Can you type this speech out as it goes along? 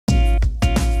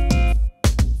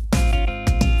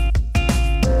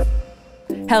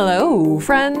Hello,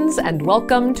 friends, and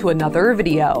welcome to another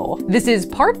video. This is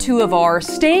part 2 of our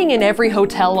Staying in Every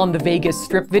Hotel on the Vegas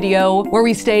Strip video, where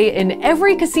we stay in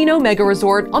every casino mega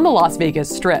resort on the Las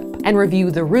Vegas Strip and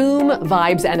review the room,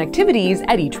 vibes, and activities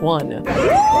at each one. Okay,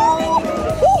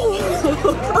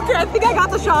 I think I got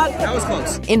the shot. That was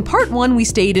close. In part 1, we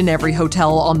stayed in every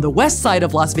hotel on the west side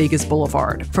of Las Vegas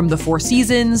Boulevard, from the Four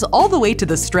Seasons all the way to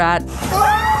the Strat.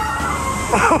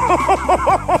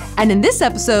 And in this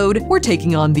episode, we're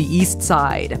taking on the east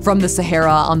side, from the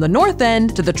Sahara on the north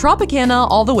end to the Tropicana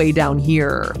all the way down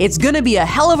here. It's gonna be a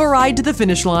hell of a ride to the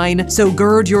finish line, so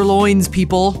gird your loins,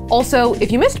 people. Also, if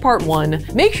you missed part 1,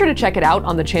 make sure to check it out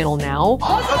on the channel now.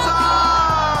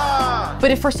 But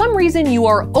if for some reason you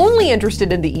are only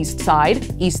interested in the east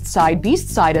side, beast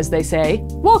side as they say,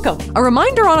 welcome. A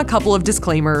reminder on a couple of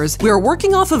disclaimers. We are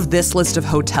working off of this list of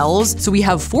hotels, so we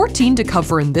have 14 to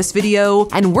cover in this video,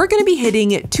 and we're gonna be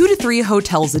hitting 2 to 3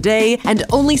 hotels a day and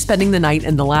only spending the night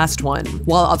in the last one,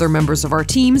 while other members of our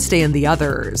team stay in the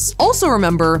others. Also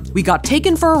remember, we got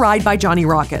taken for a ride by Johnny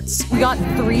Rockets. We got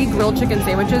 3 grilled chicken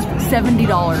sandwiches for $70.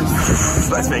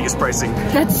 That's Vegas pricing.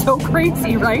 That's so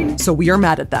crazy, right? So we are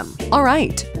mad at them. All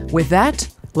right, with that,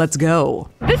 let's go.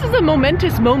 This is a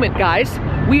momentous moment, guys.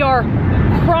 We are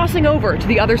crossing over to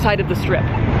the other side of the Strip.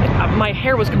 My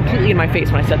hair was completely in my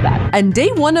face when I said that. And day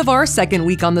 1 of our second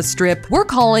week on the Strip, we're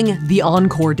calling the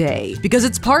Encore Day. Because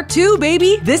it's part 2,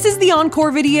 baby! This is the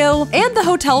Encore video, and the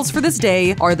hotels for this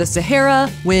day are the Sahara,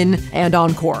 Wynn, and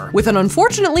Encore, with an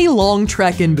unfortunately long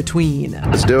trek in between.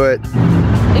 Let's do it.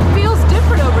 It feels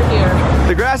different over here.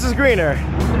 The grass is greener.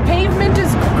 The pavement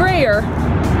is grayer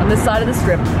on this side of the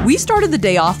Strip. We started the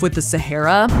day off with the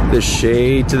Sahara. The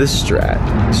shade to the Strat.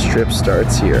 The Strip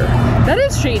starts here. That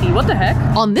is shady, what the heck?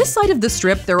 On this side of the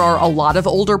Strip, there are a lot of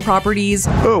older properties.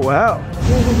 Oh, wow.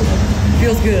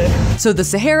 Feels good. So the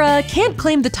Sahara can't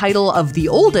claim the title of the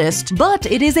oldest, but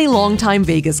it is a longtime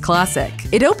Vegas classic.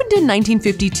 It opened in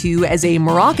 1952 as a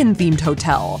Moroccan-themed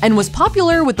hotel and was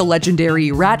popular with the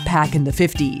legendary Rat Pack in the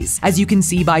 50s, as you can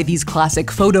see by these classic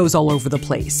photos all over the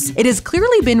place. It has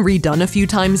clearly been redone a few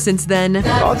times since then.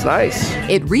 Oh, it's nice.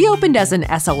 It reopened as an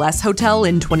SLS hotel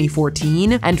in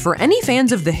 2014, and for any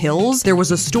fans of the Hills, there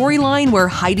was a storyline where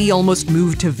Heidi almost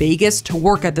moved to Vegas to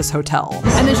work at this hotel.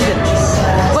 And then she didn't.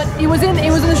 But it was in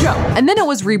the show. And then it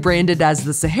was rebranded as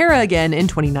the Sahara again in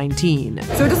 2019.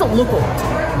 So it doesn't look old.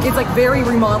 It's like very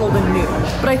remodeled and new.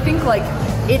 But I think like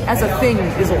it as a thing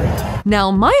is old. Now,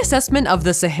 my assessment of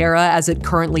the Sahara as it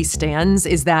currently stands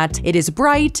is that it is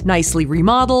bright, nicely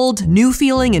remodeled, new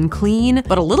feeling and clean,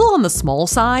 but a little on the small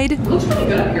side. It looks pretty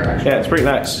good up here, actually. Yeah, it's pretty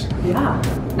nice. Yeah.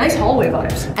 Nice hallway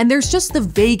vibes. And there's just the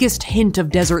vaguest hint of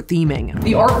desert theming.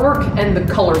 The artwork and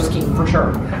the color scheme for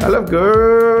sure. I love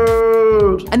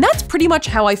girls. And that's pretty much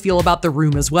how I feel about the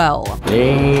room as well.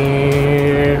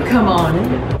 Yeah. Come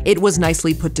on. It was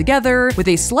nicely put together, with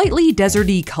a slightly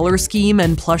deserty color scheme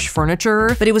and plush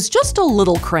furniture, but it was just a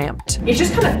little cramped. It's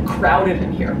just kind of crowded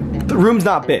in here. The room's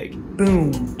not big.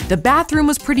 Boom. The bathroom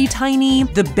was pretty tiny,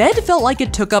 the bed felt like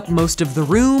it took up most of the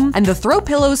room, and the throw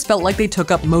pillows felt like they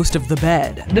took up most of the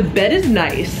bed. The bed is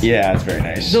nice. Yeah, it's very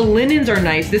nice. The linens are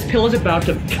nice. This pillow's about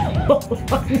to fall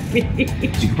on me. You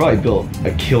could probably build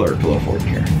a killer pillow fort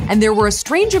here. And there were a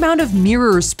strange amount of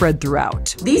mirrors spread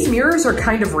throughout. These mirrors are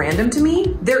kind of random to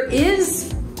me. There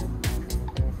is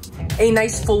a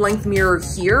nice full-length mirror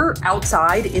here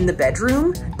outside in the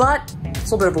bedroom, but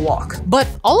it's a little bit of a walk. But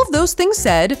all of those things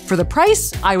said, for the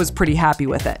price, I was pretty happy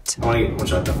with it. I want to get one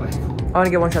shot that way. I want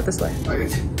to get one shot this way.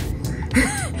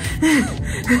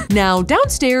 Now,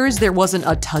 downstairs, there wasn't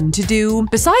a ton to do.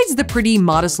 Besides the pretty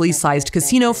modestly sized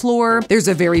casino floor, there's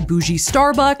a very bougie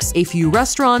Starbucks, a few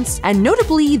restaurants, and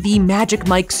notably the Magic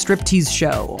Mike striptease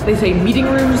show. They say meeting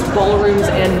rooms, ballrooms,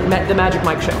 and the Magic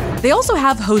Mike show. They also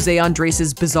have Jose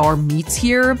Andres' Bizarre Meats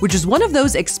here, which is one of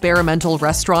those experimental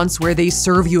restaurants where they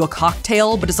serve you a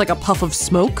cocktail, but it's like a puff of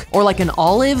smoke, or like an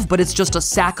olive, but it's just a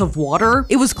sack of water.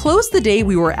 It was closed the day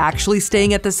we were actually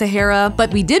staying at the Sahara,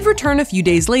 but we did return a few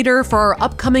days later for our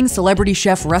upcoming Celebrity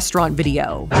Chef restaurant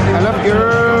video. I love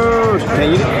girls.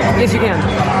 Can you? Yes, you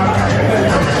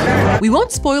can. We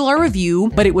won't spoil our review,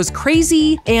 but it was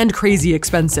crazy and crazy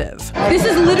expensive. This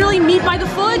is literally meat by the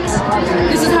foot.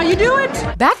 This is how you do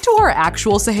it. Back to our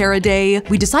actual Sahara day,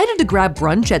 we decided to grab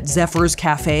brunch at Zephyr's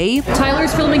Cafe.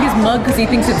 Tyler's filming his mug because he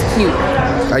thinks it's cute.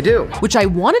 I do. Which I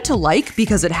wanted to like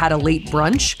because it had a late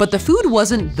brunch, but the food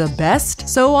wasn't the best,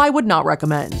 so I would not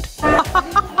recommend.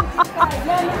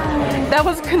 That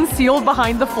was concealed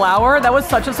behind the flower. That was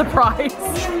such a surprise.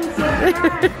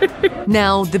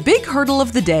 Now, the big hurdle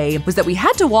of the day was that we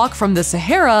had to walk from the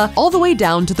Sahara all the way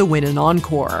down to the Wynn and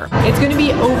Encore. It's gonna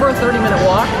be over a 30-minute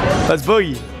walk. Let's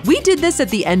boogie. We did this at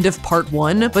the end of part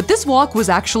 1, but this walk was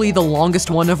actually the longest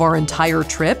one of our entire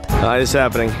trip. It's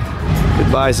happening.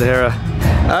 Goodbye, Sahara.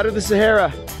 Out of the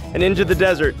Sahara and into the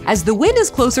desert. As the Wynn is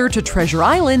closer to Treasure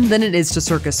Island than it is to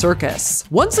Circus Circus.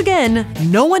 Once again,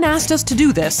 no one asked us to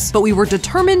do this, but we were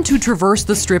determined to traverse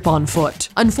the strip on foot.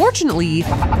 Unfortunately,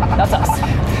 That's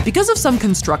us. because of some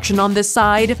construction on this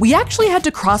side, we actually had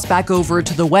to cross back over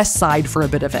to the west side for a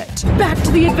bit of it. Back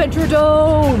to the Adventure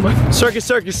Dome. Circus,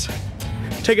 circus.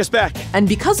 Take us back. And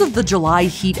because of the July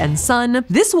heat and sun,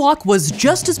 this walk was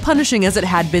just as punishing as it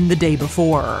had been the day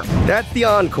before. That's the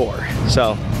Encore.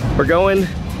 So, we're going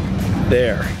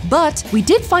there. But we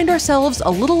did find ourselves a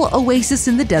little oasis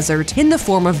in the desert in the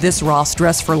form of this Ross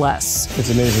Dress for Less.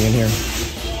 It's amazing in here.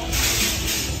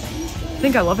 I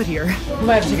think I love it here. We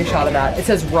might have to take a shot of that. It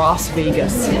says Ross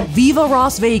Vegas. Viva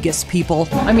Ross Vegas, people.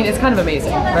 I mean, it's kind of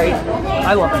amazing, right?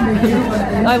 I love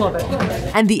it. I love it.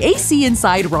 And the AC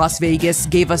inside Ross Vegas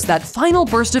gave us that final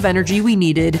burst of energy we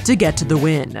needed to get to the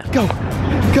Wynn. Go,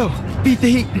 go, beat the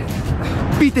heat.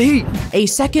 Beat the heat. A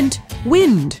second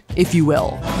wind, if you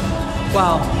will.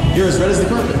 Wow. You're as red as the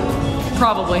carpet.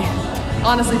 Probably.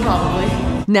 Honestly, probably.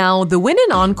 Now, the Wynn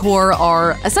and Encore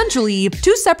are essentially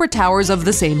two separate towers of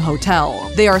the same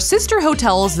hotel. They are sister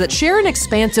hotels that share an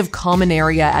expansive common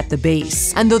area at the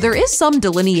base. And though there is some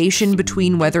delineation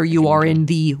between whether you are in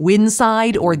the Wynn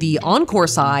side or the Encore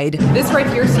side, This right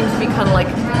here seems to be kind of like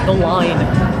the line,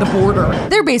 the border.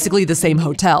 they're basically the same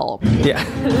hotel. Yeah.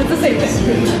 It's the same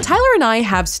thing. Tyler and I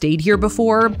have stayed here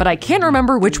before, but I can't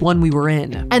remember which one we were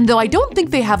in. And though I don't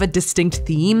think they have a distinct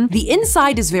theme, the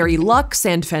inside is very luxe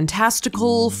and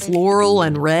fantastical, floral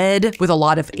and red, with a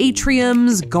lot of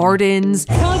atriums, gardens,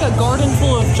 Kind of like a garden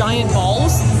full of giant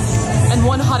balls and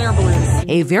one hot air balloon.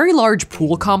 a very large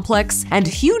pool complex, and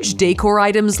huge decor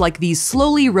items like these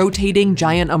slowly rotating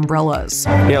giant umbrellas.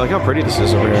 Yeah, look how pretty this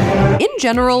is over here. In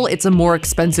general, it's a more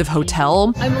expensive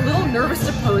hotel, I'm a little nervous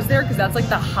to pose there because that's like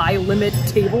the high limit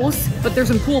tables, but there's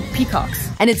some cool peacocks.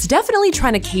 and it's definitely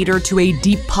trying to cater to a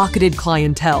deep-pocketed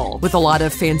clientele, with a lot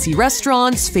of fancy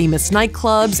restaurants, famous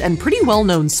nightclubs, and pretty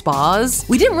well-known spas.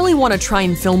 We didn't really want to try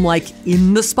and film like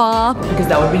in the spa, Because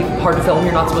that would be hard to film.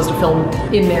 You're not supposed to film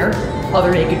in there.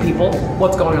 Other naked people,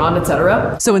 what's going on,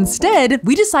 etc. so instead,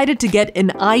 we decided to get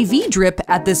an IV drip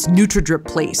at this NutriDrip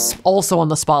place, also on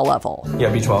the spa level. Yeah,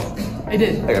 B12. I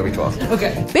did. I got B12.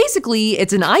 Okay. Basically,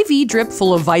 it's an IV drip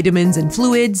full of vitamins and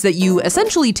fluids that you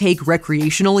essentially take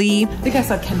recreationally. I think I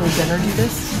saw Kendall Jenner do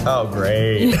this. Oh,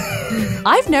 great.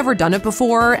 I've never done it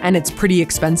before, and it's pretty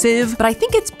expensive, but I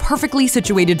think it's perfectly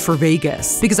situated for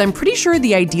Vegas, because I'm pretty sure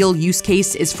the ideal use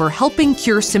case is for helping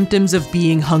cure symptoms of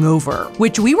being hungover,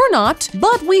 which we were not,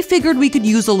 but we figured we could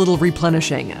use a little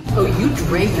replenishing. Oh, you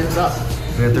drank yours up.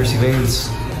 We had thirsty veins.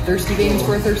 Thirsty veins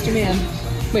for a thirsty man.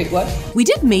 Wait, what? We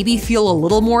did maybe feel a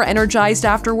little more energized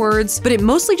afterwards, but it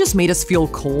mostly just made us feel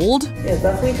cold, Yeah,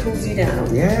 definitely cools you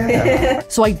down. Yeah.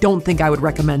 so I don't think I would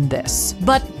recommend this.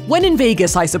 But when in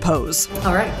Vegas, I suppose.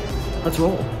 All right, let's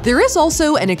roll. There is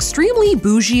also an extremely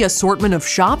bougie assortment of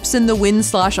shops in the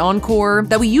Wynn/Encore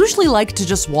that we usually like to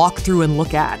just walk through and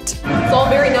look at. It's all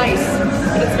very nice,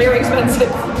 but it's very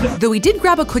expensive. Though we did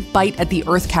grab a quick bite at the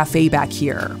Earth Cafe back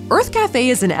here. Earth Cafe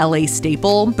is an LA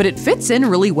staple, but it fits in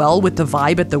really well with the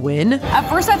vibe at the Wynn. At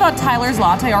first I thought Tyler's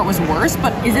latte art was worse,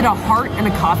 but is it a heart and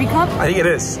a coffee cup? I think it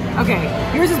is. Okay,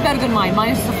 yours is better than mine.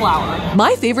 Mine is just a flower.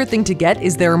 My favorite thing to get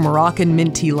is their Moroccan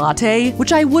mint tea latte,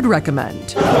 which I would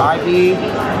recommend. IV,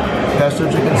 pesto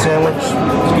chicken sandwich.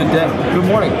 It's a good day. Good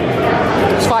morning.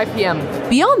 It's 5 p.m.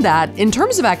 Beyond that, in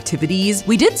terms of activities,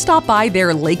 we did stop by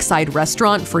their lakeside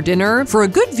restaurant for dinner for a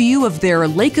good view of their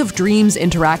Lake of Dreams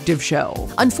interactive show.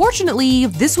 Unfortunately,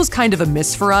 this was kind of a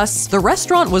miss for us. The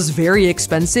restaurant was very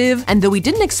expensive, and though we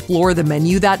didn't explore the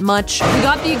menu that much, We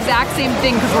got the exact same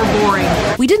thing because we're boring.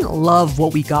 we didn't love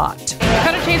what we got.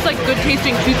 Kind of tastes like good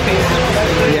tasting toothpaste.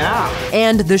 Yeah.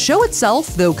 And the show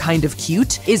itself, though kind of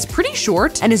cute, is pretty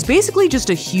short and is basically just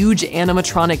a huge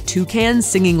animatronic toucan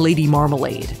singing Lady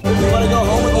Marmalade.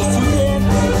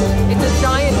 It's a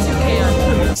giant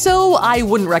toucan. So I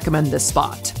wouldn't recommend this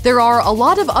spot. There are a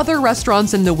lot of other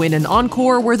restaurants in the Wynn and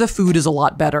Encore where the food is a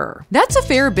lot better. That's a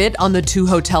fair bit on the two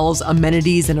hotels'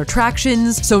 amenities and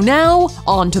attractions, so now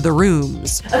on to the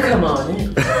rooms. Oh, come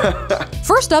on.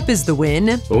 First up is the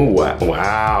Wynn, Oh,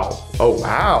 wow. Oh,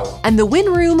 wow. and the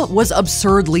Wynn room was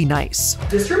absurdly nice.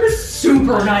 This room is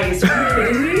super nice. Are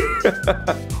you kidding me?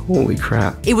 Holy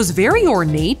crap. It was very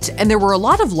ornate, and there were a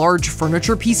lot of large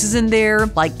furniture pieces in there,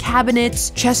 like cabinets,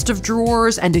 chest of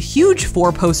drawers, and a huge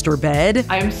 4-poster bed.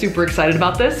 I am super excited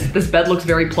about this. This bed looks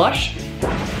very plush.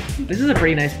 This is a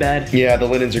pretty nice bed. Yeah, the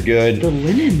linens are good. The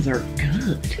linens are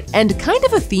good. And kind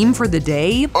of a theme for the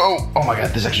day. Oh my god,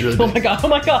 this is actually really big. Oh my god, oh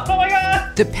my god, oh my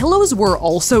god! The pillows were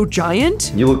also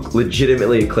giant. You look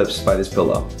legitimately eclipsed by this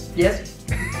pillow. Yes.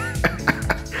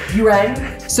 You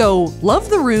rang? So, love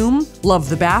the room, love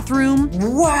the bathroom.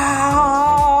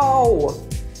 Wow!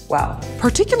 Wow.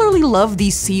 Particularly love the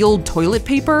sealed toilet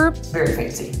paper. Very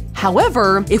fancy.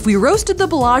 However, if we roasted the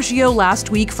Bellagio last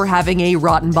week for having a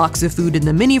rotten box of food in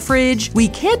the mini fridge, we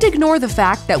can't ignore the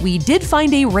fact that we did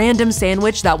find a random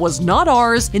sandwich that was not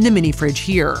ours in the mini fridge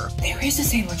here. There is a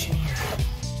sandwich in here.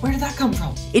 Where did that come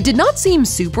from? It did not seem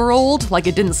super old, like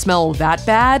it didn't smell that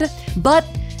bad, but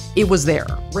it was there.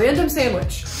 Random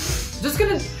sandwich. Just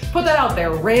gonna put that out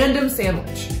there. Random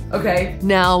sandwich. Okay.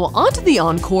 Now, onto the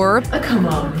Encore. Come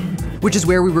on. Which is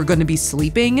where we were gonna be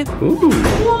sleeping. Ooh.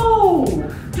 Whoa!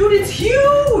 Dude, it's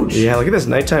huge! Yeah, look at this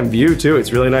nighttime view too.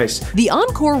 It's really nice. The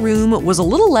Encore room was a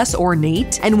little less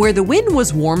ornate, and where the win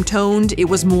was warm-toned, it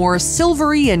was more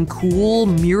silvery and cool,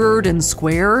 mirrored and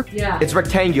square. Yeah. It's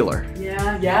rectangular.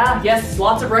 Yes,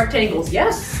 lots of rectangles,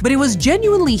 yes. But it was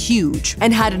genuinely huge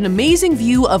and had an amazing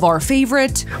view of our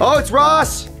favorite. Oh, it's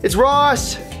Ross! It's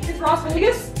Ross! It's Las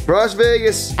Vegas? Las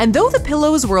Vegas. And though the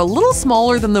pillows were a little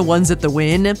smaller than the ones at the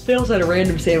Wynn, They also had a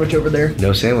random sandwich over there.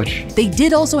 No sandwich. they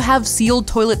did also have sealed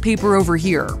toilet paper over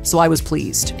here, so I was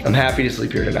pleased. I'm happy to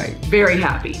sleep here tonight. Very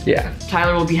happy. Yeah.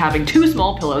 Tyler will be having 2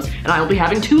 small pillows, and I will be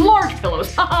having 2 large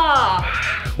pillows.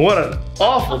 Haha! What an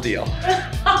awful deal.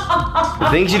 The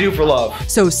things you do for love.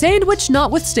 So sandwich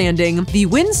notwithstanding, the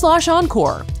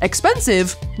Wynn/Encore.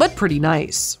 Expensive, but pretty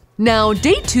nice. Now,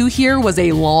 day 2 here was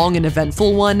a long and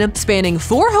eventful one, spanning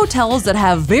 4 hotels that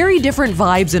have very different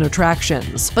vibes and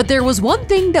attractions. But there was one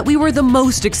thing that we were the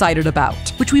most excited about,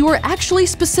 which we were actually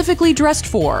specifically dressed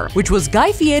for, which was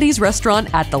Guy Fieri's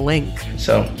restaurant at the Link.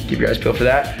 So, keep your eyes peeled for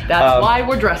that. That's why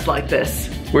we're dressed like this.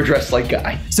 We're dressed like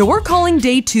Guy. So we're calling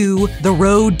day 2 the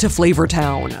road to Flavor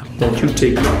Town. Won't you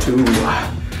take me to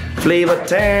Flavor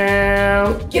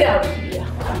Town? Get out of here.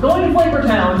 I'm going to Flavor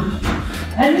Town,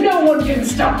 and no one can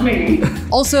stop me.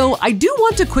 Also, I do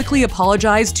want to quickly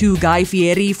apologize to Guy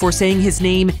Fieri for saying his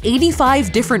name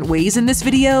 85 different ways in this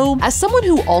video. As someone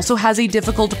who also has a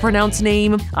difficult to pronounce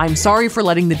name, I'm sorry for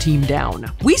letting the team down.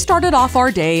 We started off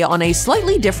our day on a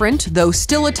slightly different, though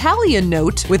still Italian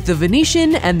note with the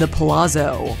Venetian and the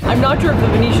Palazzo, I'm not sure if the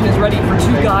Venetian is ready for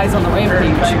 2 guys on the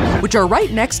rampage. which are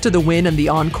right next to the Wynn and the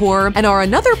Encore, and are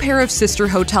another pair of sister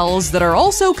hotels that are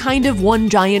also kind of one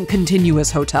giant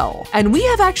continuous hotel. And we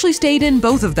have actually stayed in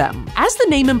both of them. As the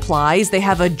name implies, they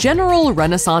have a general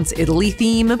Renaissance Italy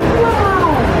theme.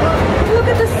 Wow! Look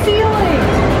at the ceiling!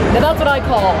 Now that's what I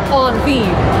call on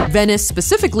theme. Venice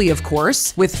specifically, of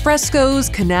course, with frescoes,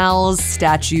 canals,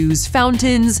 statues,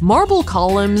 fountains, marble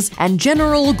columns, and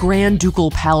general Grand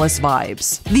Ducal Palace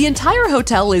vibes. The entire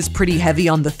hotel is pretty heavy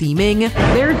on the theming,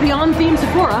 There's the on-theme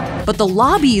Sephora. but the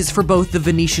lobbies for both the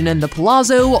Venetian and the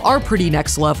Palazzo are pretty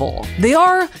next level. They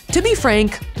are, to be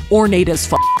frank, ornate as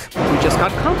fuck. We just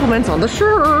got compliments on the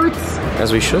shirts.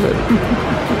 As we should.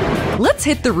 Let's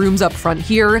hit the rooms up front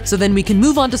here, so then we can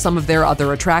move on to some of their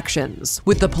other attractions,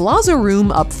 with the Palazzo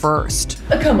room up first.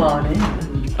 Come on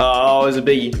in. Oh, it's a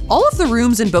biggie. All of the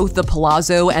rooms in both the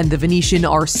Palazzo and the Venetian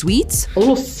are suites, A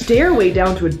little stairway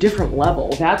down to a different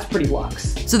level. That's pretty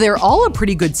luxe. so they're all a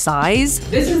pretty good size.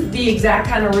 This is the exact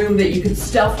kind of room that you could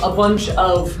stuff a bunch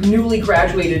of newly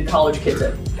graduated college kids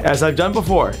in. As I've done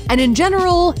before. And in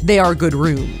general, they are good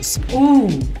rooms. Ooh.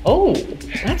 Oh,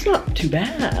 that's not too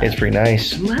bad. It's pretty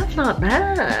nice. That's not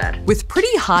bad. With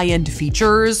pretty high-end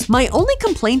features, my only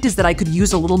complaint is that I could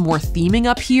use a little more theming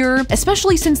up here,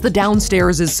 especially since the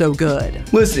downstairs is so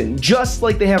good. Listen, just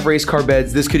like they have race car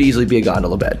beds, this could easily be a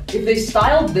gondola bed. If they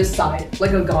styled this side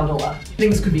like a gondola,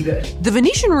 things could be good. The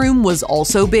Venetian room was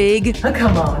also big.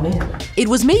 Come on in. It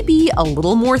was maybe a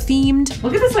little more themed,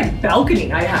 Look at this like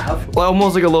balcony I have. Well,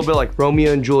 almost like a little bit like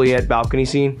Romeo and Juliet balcony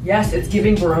scene. Yes, it's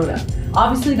giving Verona.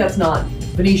 Obviously that's not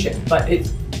Venetian, but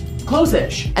it's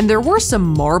close-ish. and there were some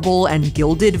marble and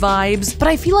gilded vibes, but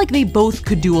I feel like they both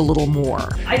could do a little more.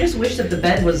 I just wish that the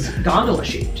bed was gondola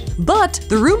shaped. But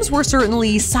the rooms were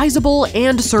certainly sizable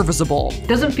and serviceable.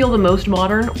 Doesn't feel the most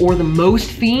modern or the most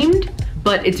themed,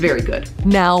 but it's very good.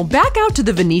 Now, back out to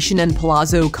the Venetian and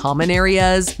Palazzo common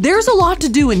areas, there's a lot to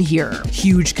do in here.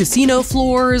 Huge casino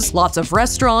floors, lots of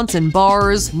restaurants and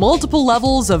bars, multiple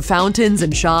levels of fountains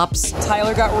and shops.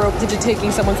 Tyler got roped into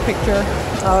taking someone's picture.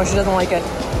 Oh, she doesn't like it.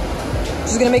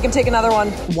 She's gonna make him take another one.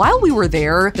 While we were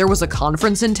there was a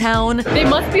conference in town. They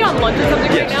must be on lunch or something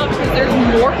right now because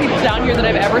there's more people down here than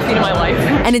I've ever seen in my life.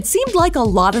 And it seemed like a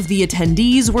lot of the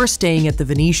attendees were staying at the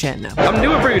Venetian. I'm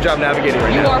doing a pretty good job navigating right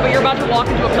now. You are, but you're about to walk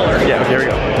into a pillar. Yeah, here we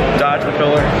go. Dodge the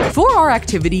pillar. For our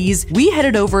activities, we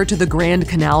headed over to the Grand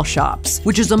Canal Shops,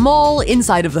 which is a mall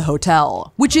inside of the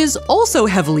hotel, which is also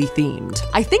heavily themed.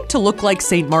 I think to look like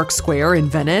St. Mark's Square in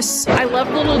Venice. I love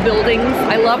the little buildings.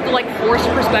 I love the forced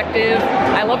perspective.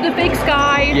 I love the fake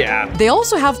sky. Yeah. They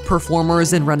also have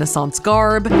performers in Renaissance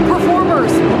garb.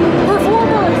 Performers!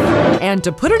 And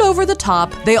to put it over the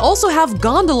top, they also have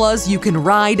gondolas you can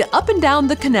ride up and down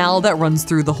the canal that runs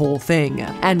through the whole thing,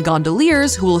 and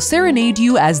gondoliers who will serenade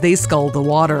you as they scull the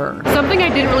water. Something I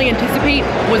didn't really anticipate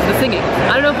was the singing.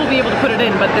 I don't know if we'll be able to put it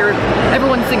in, but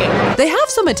everyone's singing. They have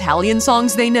some Italian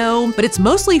songs they know, but it's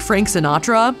mostly Frank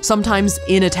Sinatra, sometimes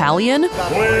in Italian.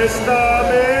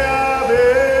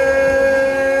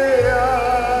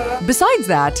 Besides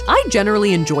that, I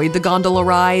generally enjoyed the gondola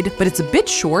ride, but it's a bit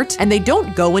short and they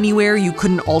don't go anywhere you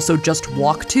couldn't also just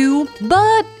walk to,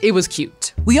 but it was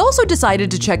cute. We also decided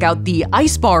to check out the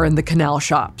ice bar in the canal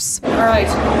shops. All right,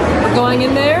 we're going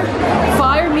in there.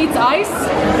 Fire meets ice,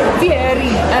 fieri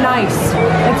and ice.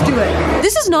 Let's do it.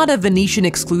 This is not a Venetian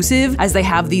exclusive, as they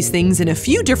have these things in a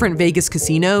few different Vegas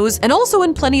casinos and also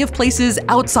in plenty of places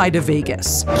outside of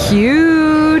Vegas.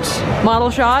 Cute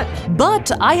model shot.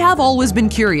 But I have always been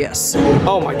curious.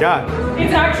 Oh my God.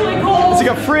 It's actually cold. It's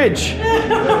like a fridge.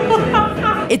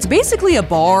 It's basically a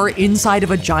bar inside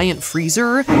of a giant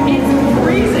freezer. It's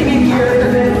freezing in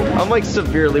here. I'm like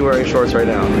severely wearing shorts right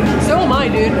now. So am I,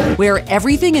 dude. Where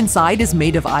everything inside is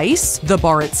made of ice, the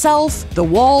bar itself, the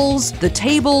walls, the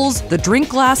tables, the drink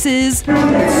glasses.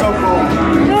 It's so cold.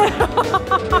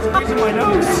 It's freezing my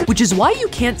nose. Which is why you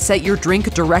can't set your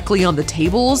drink directly on the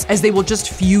tables, as they will just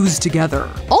fuse together.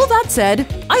 All that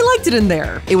said, I liked it in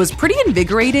there. It was pretty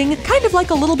invigorating, kind of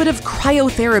like a little bit of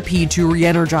cryotherapy to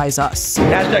re-energize us.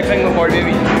 Hashtag penguin party,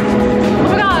 baby. Oh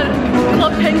my God,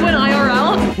 Club Penguin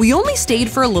IRL. We only stayed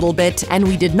for a little bit, and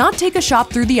we did not take a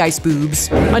shot through the ice boobs.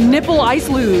 A nipple ice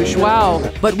luge, wow.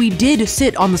 But we did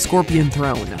sit on the scorpion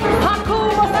throne.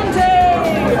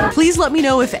 Please let me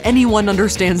know if anyone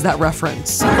understands that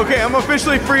reference. Okay, I'm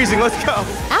officially freezing. Let's go.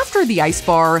 After the ice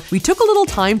bar, we took a little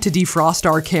time to defrost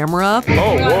our camera.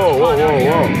 Oh,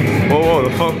 whoa.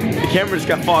 The camera just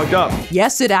got fogged up.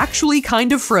 Yes, it actually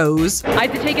kind of froze. I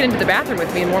had to take it into the bathroom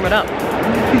with me and warm it up.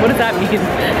 What does that mean?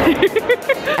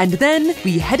 And then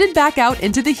we headed back out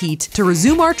into the heat to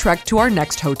resume our trek to our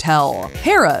next hotel,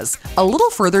 Harrah's, a little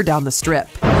further down the strip.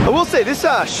 I will say, this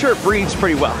shirt breathes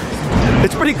pretty well.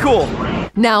 It's pretty cool.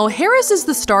 Now, Harrah's is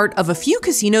the start of a few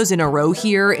casinos in a row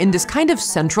here in this kind of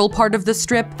central part of the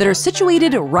strip that are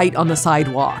situated right on the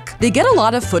sidewalk. They get a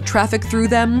lot of foot traffic through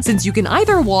them, since you can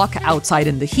either walk outside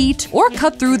in the heat or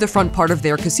cut through the front part of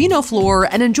their casino floor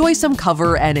and enjoy some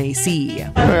cover and AC.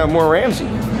 I got more Ramsey.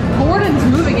 Gordon's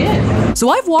moving in. So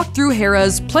I've walked through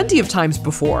Harrah's plenty of times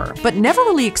before, but never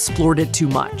really explored it too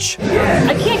much.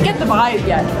 I can't get the vibe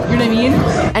yet, you know what I mean?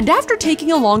 And after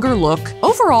taking a longer look,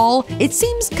 overall, it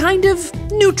seems kind of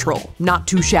neutral. Not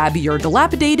too shabby or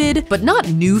dilapidated, but not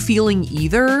new feeling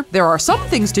either. There are some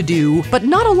things to do, but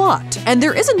not a lot. And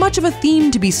there isn't much of a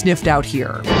theme to be sniffed out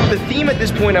here. The theme at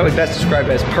this point I would best describe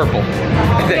as purple,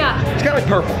 I think. Yeah. It's kind of like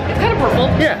purple. It's kind of purple.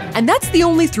 Yeah. And that's the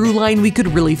only through line we could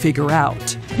really figure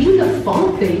out. Even the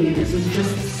font they use is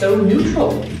just so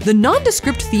neutral. The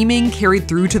nondescript theming carried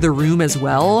through to the room as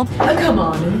well. Oh, come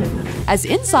on in. As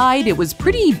inside, it was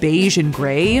pretty beige and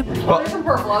gray. Well, there's some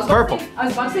purple. I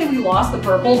was about to say we lost the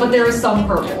purple, but there is some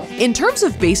purple. In terms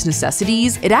of base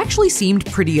necessities, it actually seemed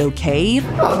pretty okay.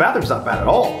 Oh, the bathroom's not bad at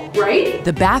all. Right?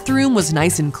 The bathroom was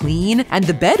nice and clean, and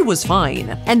the bed was fine.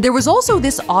 And there was also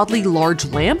this oddly large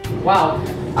lamp. Wow.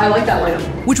 I like that lamp.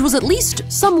 Which was at least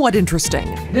somewhat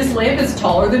interesting. This lamp is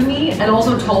taller than me and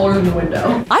also taller than the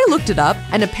window. I looked it up,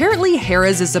 and apparently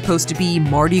Harrah's is supposed to be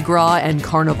Mardi Gras and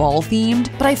Carnival themed,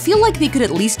 but I feel like they could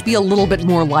at least be a little bit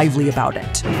more lively about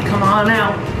it. Come on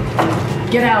out.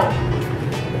 Get out.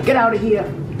 Get out of here.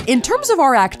 In terms of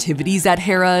our activities at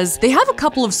Harrah's, they have a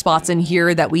couple of spots in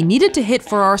here that we needed to hit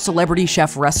for our Celebrity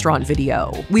Chef restaurant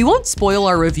video. We won't spoil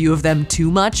our review of them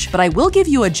too much, but I will give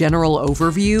you a general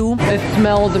overview. It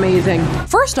smells amazing.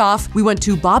 First off, we went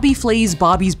to Bobby Flay's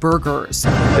Bobby's Burgers.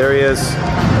 There he is,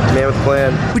 man with a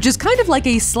plan. Which is kind of like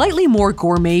a slightly more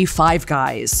gourmet Five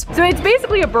Guys. So it's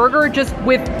basically a burger just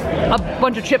with a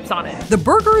bunch of chips on it. The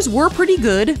burgers were pretty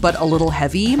good, but a little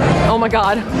heavy. Oh my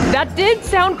God, that did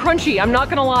sound crunchy, I'm not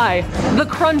gonna lie. The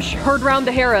crunch heard round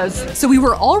the Harrah's. So we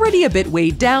were already a bit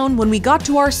weighed down when we got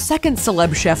to our second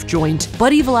celeb chef joint,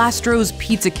 Buddy Velastro's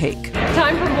Pizza Cake.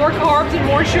 Time for more carbs and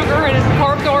more sugar, and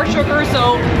carbs are sugar,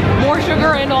 so more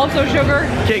sugar and also sugar.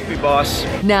 Cake me, boss.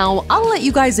 Now, I'll let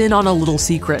you guys in on a little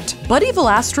secret. Buddy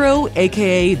Velastro,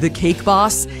 aka the Cake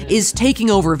Boss, is taking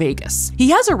over Vegas. He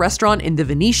has a restaurant in the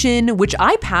Venetian, which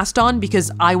I passed on because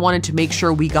I wanted to make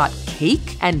sure we got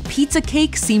cake, and Pizza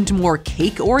Cake seemed more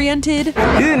cake-oriented.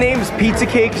 The name's Pizza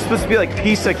Cake. It's supposed to be like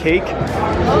pizza cake.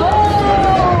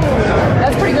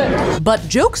 That's pretty good. But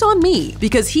joke's on me,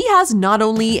 because he has not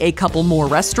only a couple more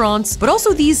restaurants, but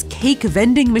also these cake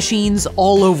vending machines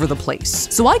all over the place.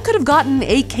 So I could have gotten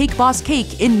a Cake Boss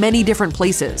cake in many different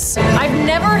places. I've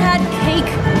never had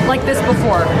cake like this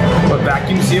before. What,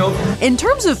 vacuum sealed? In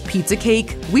terms of pizza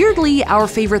cake, weirdly, our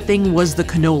favorite thing was the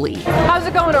cannoli. How's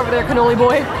it going over there, cannoli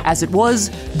boy? As it was,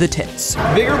 the tits.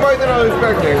 Bigger bite than I was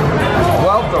expecting.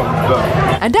 Welcome, though.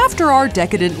 And after our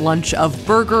decadent lunch of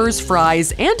burgers,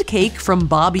 fries, and cake from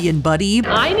Bobby and Buddy,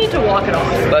 I need to walk it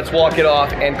off. Let's walk it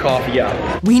off and coffee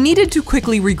up. we needed to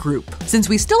quickly regroup, since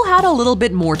we still had a little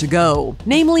bit more to go,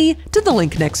 namely to the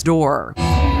Link next door.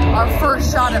 Our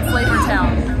first shot at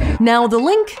Flavortown. Now, the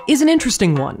Link is an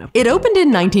interesting one. It opened in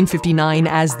 1959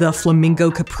 as the Flamingo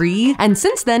Capri, and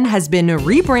since then has been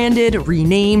rebranded,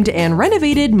 renamed, and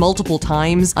renovated multiple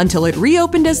times until it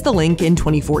reopened as the Link in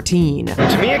 2014. To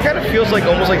me, it kind of feels like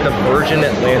almost like the Virgin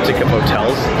Atlantic of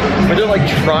hotels, where they're like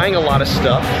trying a lot of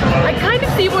stuff. I kind of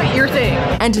see what you're saying.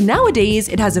 And nowadays,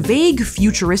 it has a vague,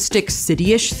 futuristic,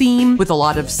 city-ish theme with a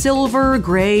lot of silver,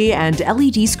 gray, and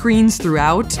LED screens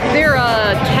throughout. Their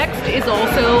text is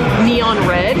also neon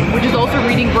red, which is also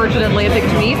reading Virgin Atlantic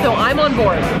to me, so I'm on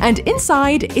board. And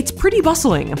inside, it's pretty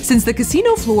bustling, since the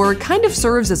casino floor kind of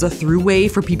serves as a throughway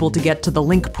for people to get to the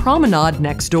Link Promenade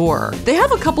next door. They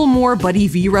have a couple more Buddy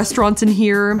V restaurants in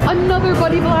here, Another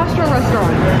Buddy Velastro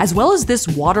restaurant. as well as this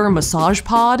water massage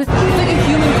pod, It's like a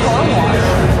human car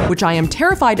wash. which I am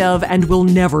terrified of and will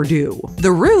never do.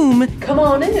 The room Come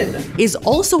on in. is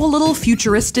also a little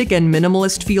futuristic and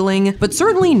minimalist feeling, but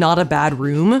certainly not a bad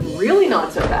room. Really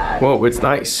not so bad. Whoa, it's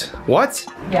nice. What?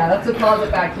 Yeah, that's the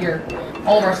closet back here.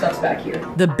 All of our stuff's back here.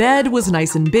 The bed was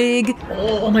nice and big,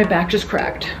 Oh, my back just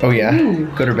cracked. Oh yeah?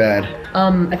 Good or bad?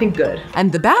 I think good.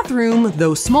 and the bathroom,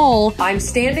 though small, I'm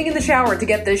standing in the shower to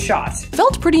get this shot.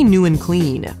 felt pretty new and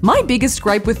clean. My biggest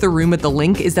gripe with the room at the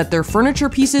Link is that their furniture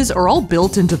pieces are all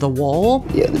built into the wall,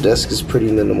 Yeah, the desk is pretty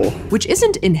minimal. which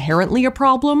isn't inherently a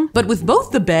problem, but with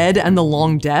both the bed and the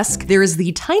long desk, there is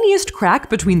the tiniest crack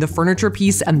between the furniture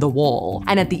piece and the wall.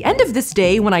 And at the end of this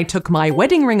day, when I took my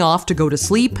wedding ring off to go to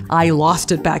sleep, I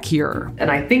lost it back here.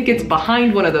 And I think it's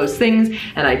behind one of those things,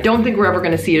 and I don't think we're ever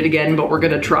gonna see it again, but we're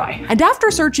gonna try. And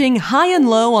after searching high and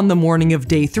low on the morning of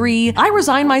day 3, I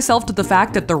resigned myself to the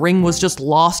fact that the ring was just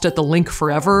lost at the Link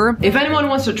forever. If anyone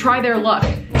wants to try their luck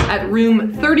at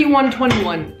room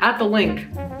 3121 at the Link,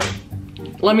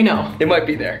 let me know. It might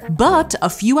be there. But a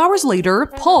few hours later,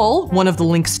 Paul, one of the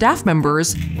Link staff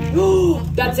members,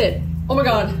 That's it. Oh my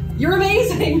God, you're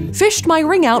amazing. fished my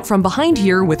ring out from behind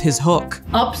here with his hook.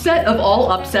 Upset of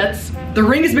all upsets, the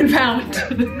ring has been found.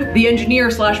 The engineer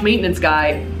slash maintenance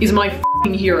guy is my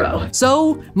f***ing hero.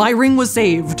 So, my ring was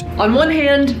saved. On one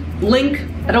hand, Link,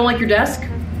 I don't like your desk,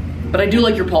 but I do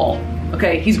like your Paul.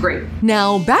 Okay, he's great.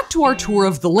 Now, back to our tour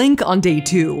of the Link on day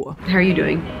 2. How are you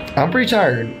doing? I'm pretty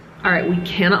tired. All right, we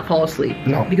cannot fall asleep.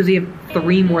 No. Because we have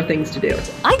 3 more things to do.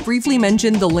 I briefly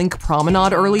mentioned the Link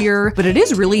Promenade earlier, but it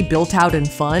is really built out and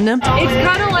fun. It's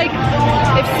kind of like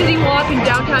if City Walk in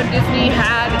downtown Disney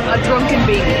had a drunken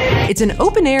baby. It's an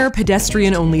open-air,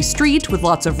 pedestrian-only street with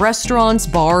lots of restaurants,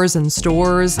 bars, and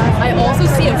stores, I also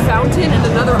see a fountain and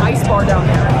another ice bar down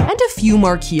there. and a few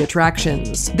marquee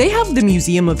attractions. They have the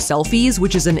Museum of Selfies,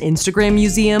 which is an Instagram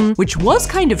museum, which was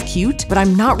kind of cute, but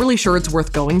I'm not really sure it's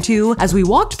worth going to, as we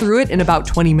walked through it in about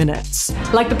 20 minutes.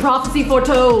 Like the prophecy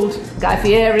foretold, Guy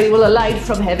Fieri will alight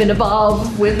from heaven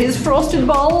above with his frosted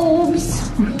bulbs.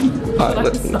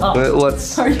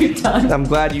 Let's. Are you done? I'm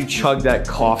glad you chugged that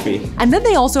coffee. And then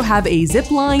they also have a zip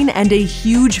line and a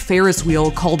huge Ferris wheel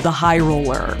called the High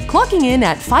Roller. Clocking in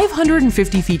at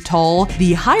 550 feet tall,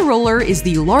 the High Roller is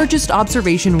the largest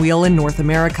observation wheel in North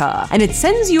America, and it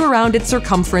sends you around its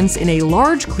circumference in a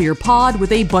large clear pod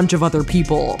with a bunch of other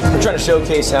people. I'm trying to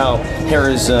showcase how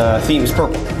Hera's theme is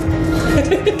purple.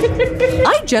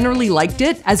 I generally liked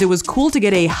it, as it was cool to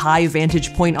get a high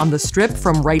vantage point on the strip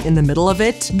from right in the middle of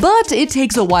it, but it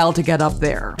takes a while to get up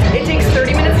there. It takes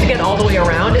 30 minutes to get all the way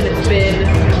around, and it's been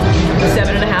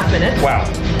 7.5 minutes. Wow.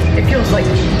 It feels like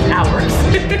hours.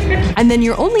 And then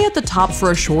you're only at the top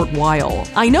for a short while.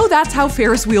 I know that's how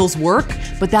Ferris wheels work,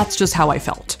 but that's just how I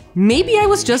felt. Maybe I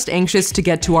was just anxious to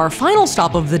get to our final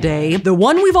stop of the day, the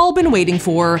one we've all been waiting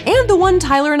for, and the one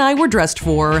Tyler and I were dressed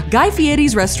for, Guy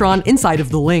Fieri's restaurant inside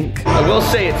of the Link. I will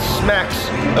say it smacks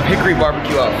of hickory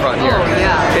barbecue out front here. Oh,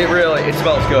 yeah. It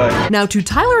smells good. Now to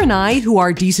Tyler and I, who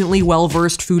are decently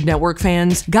well-versed Food Network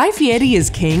fans, Guy Fieri is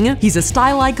king, he's a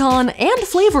style icon and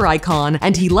flavor icon,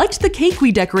 and he liked the cake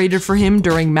we decorated for him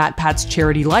during Matt Pat's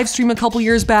charity livestream a couple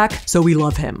years back, so we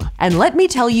love him. And let me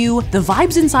tell you, the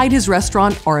vibes inside his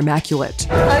restaurant are immaculate.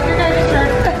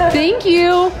 Thank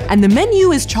you. And the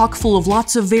menu is chock full of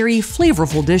lots of very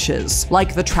flavorful dishes,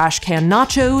 like the trash can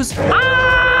nachos.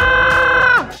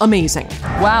 Amazing.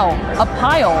 Wow, a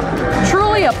pile.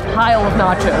 Truly a pile of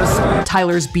nachos.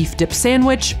 Tyler's beef dip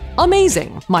sandwich.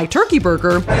 Amazing. My turkey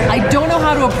burger. I don't know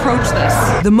how to approach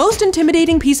this. The most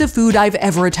intimidating piece of food I've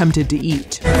ever attempted to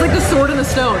eat. It's like the sword and the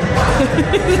stone.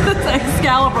 It's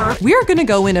Excalibur. We're gonna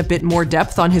go in a bit more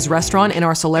depth on his restaurant in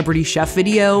our celebrity chef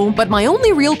video, but my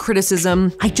only real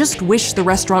criticism, I just wish the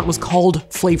restaurant was called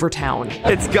Flavortown.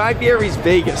 It's Guy Fieri's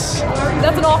Vegas.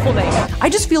 That's an awful name. I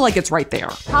just feel like it's right there.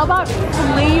 How about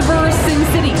Flavor Sin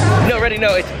City?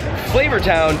 No, it's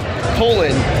Flavortown,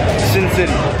 Sin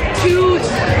City.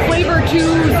 Flavor to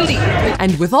City.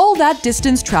 And with all that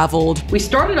distance traveled, We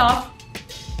started off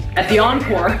at the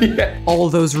Encore. all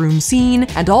those rooms seen,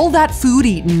 and all that food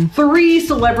eaten, 3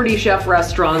 celebrity chef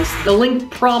restaurants, the Link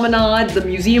Promenade, the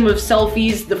Museum of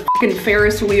Selfies, the fucking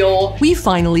Ferris wheel. we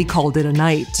finally called it a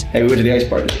night. Hey, we went to the ice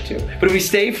bar today too. But if we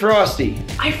stay frosty,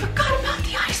 I forgot about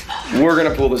the ice ball. we're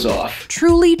gonna pull this off.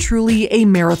 Truly, truly a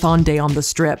marathon day on the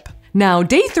Strip. Now,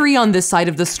 day 3 on this side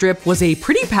of the Strip was a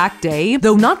pretty packed day,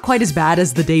 though not quite as bad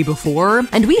as the day before,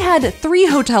 and we had 3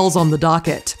 hotels on the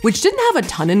docket, which didn't have a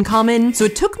ton in common, so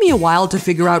it took me a while to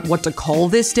figure out what to call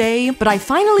this day, but I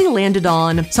finally landed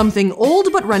on something old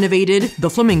but renovated, the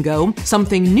Flamingo,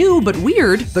 something new but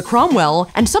weird, the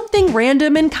Cromwell, and something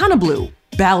random and kinda blue,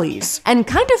 Bally's. And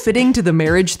kinda fitting to the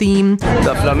marriage theme,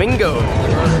 The Flamingo.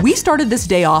 we started this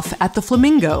day off at the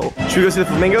Flamingo, Should we go see the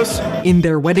flamingos? in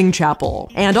their wedding chapel.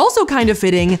 And also kind of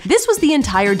fitting, this was the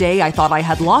entire day I thought I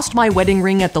had lost my wedding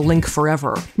ring at the Link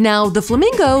forever. Now, the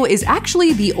Flamingo is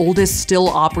actually the oldest still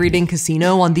operating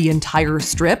casino on the entire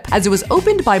Strip, as it was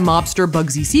opened by mobster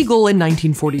Bugsy Siegel in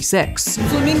 1946.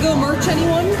 Flamingo merch,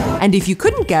 anyone? And if you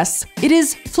couldn't guess, it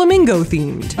is flamingo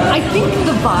themed. I think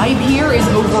the vibe here is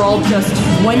overall just,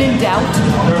 when in doubt,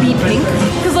 be pink.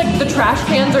 Because like the trash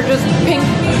cans are just pink.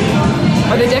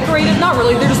 Are they decorated? Not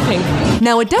really, they're just pink.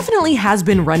 Now, it definitely has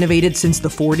been renovated since the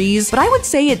 40s, but I would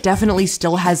say it definitely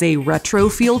still has a retro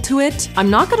feel to it. I'm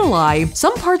not gonna lie,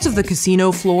 some parts of the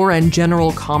casino floor and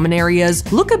general common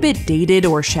areas look a bit dated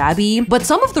or shabby, but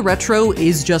some of the retro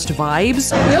is just vibes,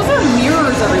 They also have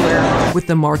mirrors everywhere. with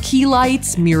the marquee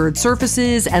lights, mirrored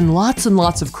surfaces, and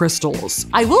lots of crystals.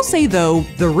 I will say though,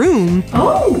 the room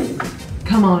Oh,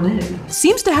 come on in.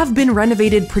 seems to have been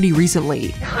renovated pretty recently.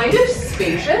 Kind of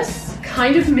spacious,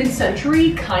 kind of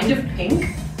mid-century, kind of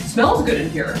pink. Smells good in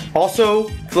here. Also,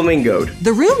 flamingoed.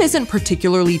 The room isn't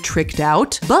particularly tricked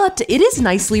out, but it is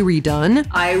nicely redone,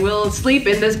 I will sleep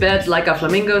in this bed like a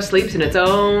flamingo sleeps in its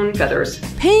own feathers.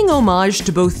 paying homage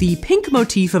to both the pink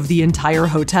motif of the entire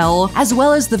hotel, as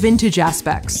well as the vintage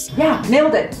aspects. Yeah,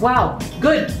 nailed it. Wow,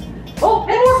 good. Oh,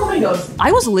 and more flamingos.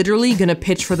 I was literally gonna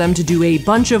pitch for them to do a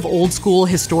bunch of old school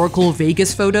historical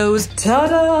Vegas photos,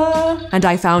 Ta-da! and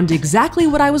I found exactly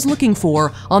what I was looking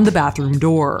for on the bathroom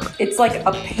door. It's like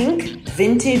a pink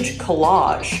vintage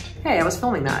collage. Hey, I was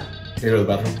filming that. Here to the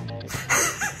bathroom.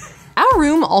 Our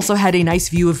room also had a nice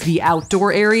view of the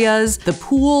outdoor areas, the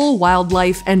pool,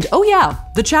 wildlife, and oh yeah,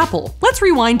 the chapel. Let's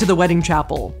rewind to the wedding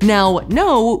chapel. Now,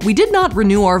 no, we did not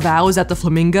renew our vows at the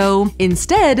Flamingo.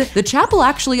 Instead, the chapel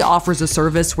actually offers a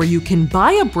service where you can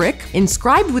buy a brick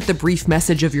inscribed with the brief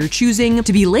message of your choosing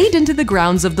to be laid into the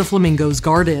grounds of the Flamingo's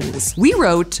gardens. We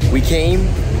wrote, We came,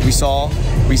 we saw,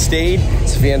 we stayed.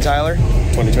 Safiya and Tyler,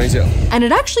 2022. and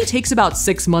it actually takes about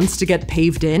 6 months to get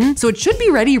paved in, so it should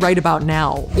be ready right about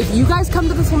now. If you guys come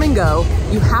to the Flamingo,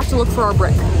 you have to look for our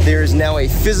brick. There is now a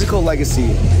physical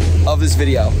legacy of this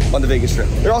video on the Vegas Strip.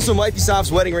 There also might be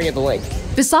Saf's wedding ring at the Link.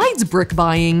 Besides brick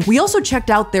buying, we also checked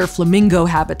out their flamingo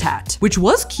habitat, which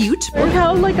was cute, Look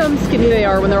how skinny they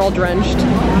are when they're all drenched.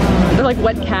 They're like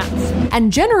wet cats.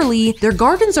 and generally, their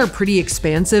gardens are pretty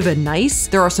expansive and nice.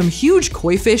 There are some huge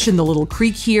koi fish in the little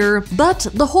creek here, but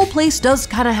the whole place does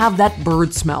kind of have that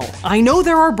bird smell. I know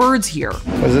there are birds here.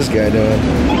 What's this guy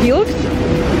doing? He looks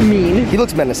mean. He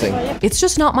looks menacing. It's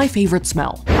just not my favorite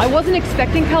smell. I wasn't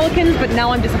expecting pelicans, but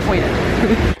now I'm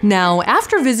disappointed. Now,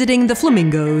 after visiting the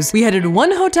flamingos, we headed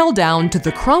one hotel down to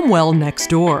the Cromwell next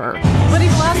door. Bloody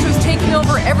Blaster's taking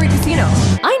over every casino.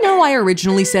 I know I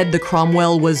originally said the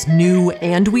Cromwell was new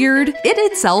and weird. It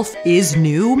itself is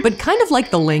new, but kind of like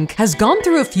the Link, has gone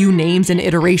through a few names and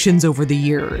iterations over the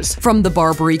years. From the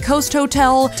Barbary Coast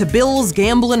Hotel to Bill's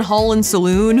Gamblin' Hall and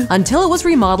Saloon, until it was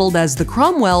remodeled as the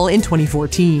Cromwell in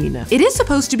 2014. It is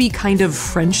supposed to be kind of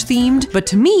French themed, but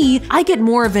to me, I get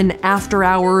more of an after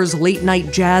hours, late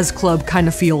night jazz club kind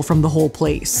of feel from the whole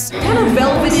place. Kind of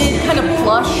velveted, kind of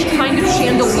plush, kind of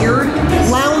chandelier,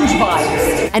 lounge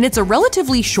vibes. And it's a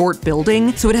relatively short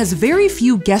building, so it has very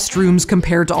few guest rooms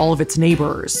compared to all of its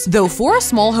neighbors. Though for a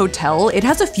small hotel, it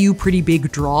has a few pretty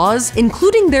big draws,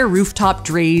 including their rooftop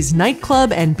Dre's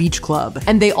nightclub and beach club.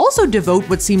 And they also devote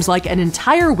what seems like an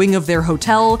entire wing of their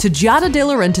hotel to Giada De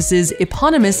Laurentiis'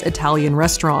 eponymous Italian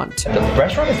restaurant. The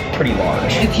restaurant is pretty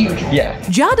large. It's huge. Yeah.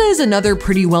 Giada is another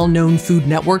pretty well-known Food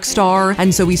Network star,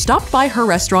 and so we stopped by her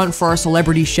restaurant for our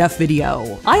celebrity chef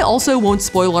video. I also won't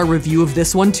spoil our review of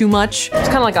this one too much. It's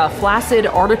kind of like a flaccid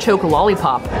artichoke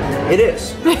lollipop. It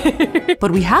is.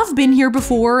 But we have been here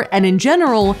before, and in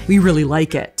general, we really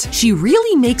like it. She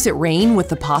really makes it rain with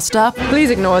the pasta. Please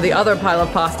ignore the other pile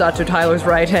of pasta to Tyler's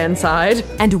right-hand side.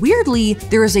 And weirdly,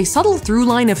 there is a subtle through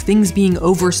line of things being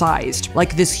oversized,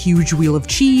 like this huge wheel of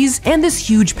cheese and this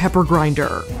huge pepper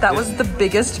grinder. That was the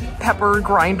biggest pepper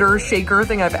grinder shaker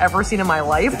thing I've ever seen in my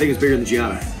life. I think it's bigger than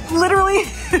Giada. Literally,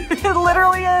 it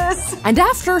literally is. And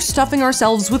after stuffing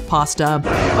ourselves with pasta,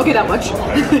 Okay, that much.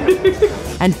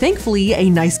 and thankfully a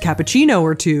nice cappuccino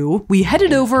or two, we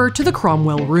headed over to the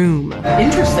Cromwell room.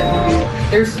 Interesting.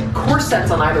 There's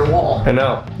corsets on either wall. I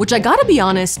know. Which I gotta be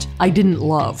honest, I didn't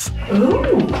love.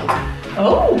 Ooh.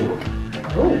 Oh.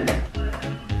 Oh.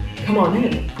 Come on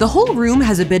in. The whole room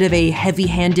has a bit of a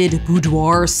heavy-handed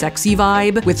boudoir sexy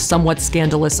vibe with somewhat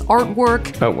scandalous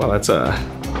artwork. Oh, well, that's a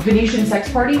Venetian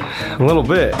sex party? little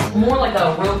bit. More like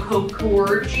a rococo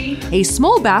orgy. A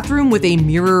small bathroom with a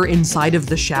mirror inside of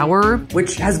the shower.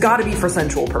 Which has got to be for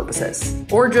sensual purposes.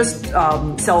 Or just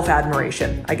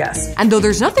self-admiration, I guess. And though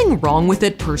there's nothing wrong with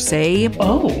it per se,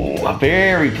 Oh,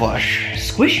 very plush.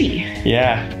 Squishy.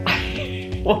 Yeah.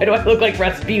 Why do I look like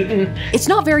Rasputin? it's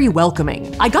not very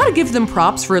welcoming. I gotta give them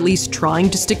props for at least trying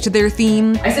to stick to their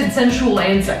theme. I said sensual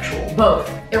and sexual. Both.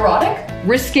 Erotic?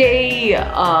 Risque,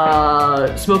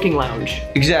 smoking lounge.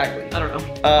 Exactly. I don't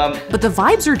know. But the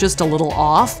vibes are just a little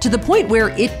off, to the point where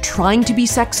it trying to be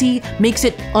sexy makes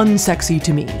it unsexy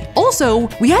to me. Also,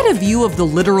 we had a view of the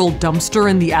literal dumpster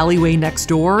in the alleyway next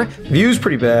door, View's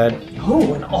pretty bad.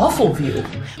 Oh, an awful view.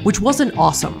 which wasn't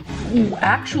awesome. Ooh,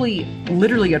 actually,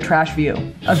 literally a trash view.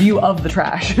 A view of the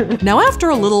trash. Now after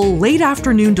a little late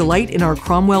afternoon delight in our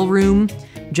Cromwell room,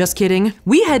 just kidding,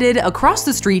 we headed across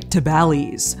the street to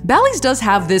Bally's. Bally's does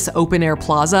have this open-air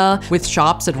plaza with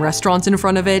shops and restaurants in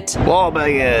front of it,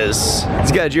 Wallbangers.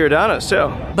 It's got Giordano's too.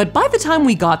 but by the time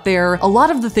we got there, a lot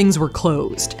of the things were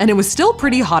closed, and it was still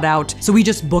pretty hot out, so we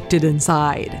just booked it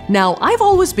inside. Now, I've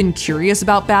always been curious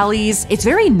about Bally's. It's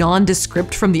very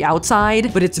nondescript from the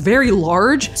outside, but it's very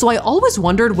large, so I always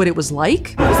wondered what it was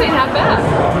like. This ain't half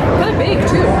bad. Kind of big,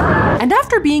 too. And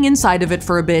after being inside of it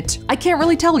for a bit, I can't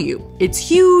really tell you. It's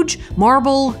huge,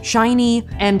 marble, shiny,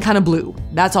 and kind of blue.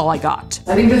 That's all I got.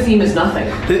 I think the theme is nothing.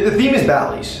 The theme is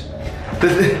Bally's.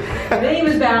 The name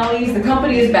is Bally's, the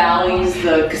company is Bally's,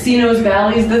 the casino is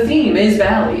Bally's, the theme is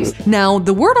Bally's. Now,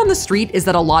 the word on the street is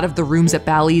that a lot of the rooms at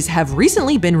Bally's have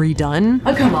recently been redone,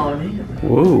 Oh, come on, man.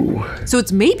 Whoa. so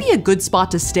it's maybe a good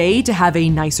spot to stay to have a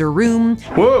nicer room.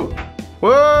 Whoa.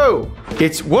 Whoa.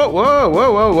 It's whoa, whoa,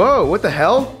 whoa, whoa, whoa. What the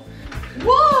hell?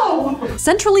 Whoa!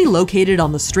 Centrally located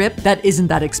on the strip that isn't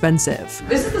that expensive.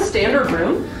 This is the standard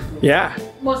room? Yeah.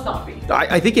 Must not be.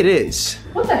 I think it is.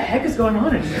 What the heck is going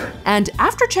on in here? And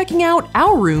after checking out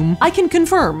our room, I can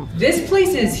confirm. This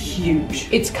place is huge.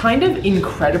 It's kind of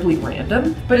incredibly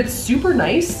random, but it's super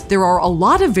nice. There are a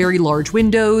lot of very large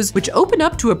windows, which open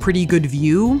up to a pretty good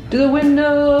view. To the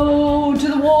window, to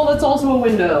the wall, that's also a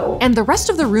window. And the rest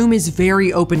of the room is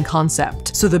very open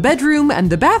concept. So the bedroom and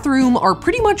the bathroom are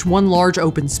pretty much one large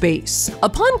open space.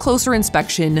 Upon closer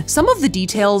inspection, some of the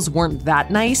details weren't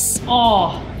that nice.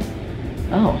 Oh.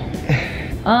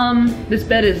 This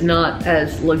bed is not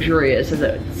as luxurious as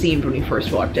it seemed when we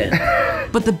first walked in.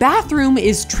 But the bathroom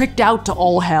is tricked out to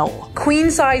all hell.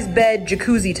 Queen size bed,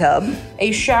 jacuzzi tub,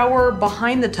 a shower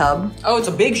behind the tub. Oh, it's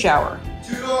a big shower.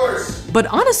 2 doors. But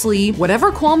honestly,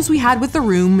 whatever qualms we had with the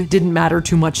room didn't matter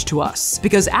too much to us,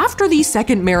 because after the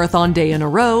second marathon day in a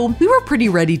row, we were pretty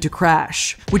ready to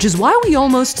crash, which is why we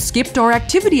almost skipped our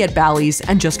activity at Bally's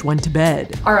and just went to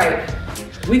bed. All right,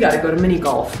 we gotta go to mini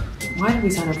golf. Why did we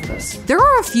sign up for this? There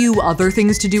are a few other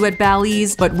things to do at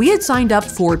Bally's, but we had signed up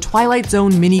for Twilight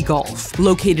Zone Mini Golf,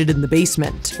 located in the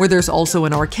basement, where there's also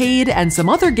an arcade and some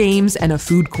other games and a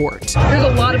food court. There's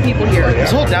a lot of people here.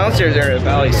 This whole downstairs area of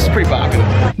Bally's is pretty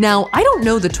popular. Now, I don't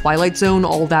know the Twilight Zone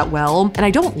all that well, and I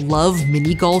don't love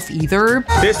mini golf either.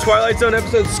 This Twilight Zone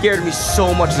episode scared me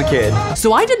so much as a kid.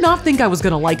 So I did not think I was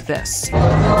gonna like this.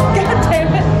 God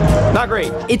damn it. Not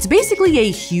great. It's basically a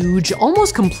huge,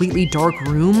 almost completely dark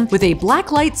room with a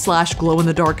black light /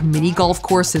 glow-in-the-dark mini golf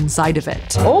course inside of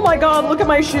it. Oh my God, look at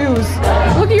my shoes.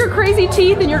 Look at your crazy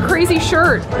teeth and your crazy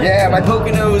shirt. Yeah, my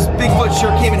Poconos Bigfoot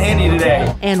shirt came in handy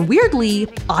today. And weirdly,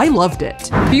 I loved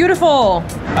it. Beautiful.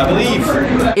 I believe.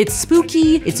 It's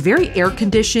spooky, it's very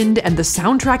air-conditioned, and the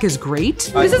soundtrack is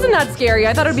great. This isn't that scary.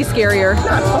 I thought it'd be scarier.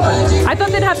 I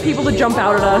thought they'd have people to jump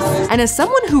out at us. And as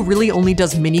someone who really only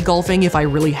does mini golfing if I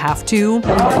really have to,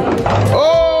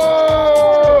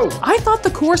 I thought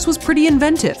the course was pretty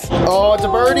inventive. Oh, it's a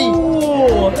birdie.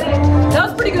 Ooh. That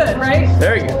was pretty good, right?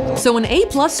 There you go. So an A+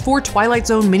 for Twilight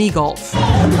Zone Mini Golf.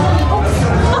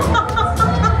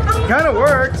 Kind of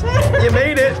worked. You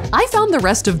made it. I found the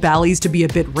rest of Bally's to be a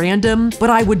bit random, but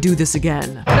I would do this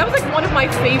again. That was like one of my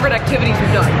favorite activities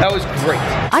we've done. That was great.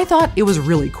 I thought it was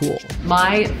really cool.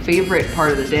 My favorite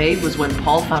part of the day was when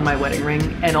Paul found my wedding ring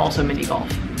and also mini golf.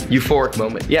 Euphoric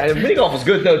moment. Yeah, mini golf was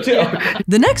good though too.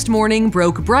 The next morning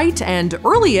broke bright and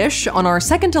early-ish on our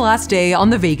second to last day on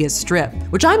the Vegas Strip,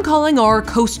 which I'm calling our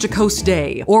coast-to-coast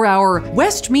day, or our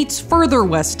west meets further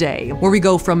west day, where we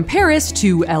go from Paris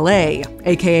to LA,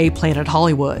 aka Planet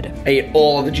Hollywood. I ate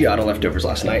all of the Giada leftovers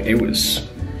last night. It was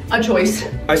A choice.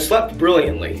 I slept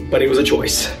brilliantly, but it was a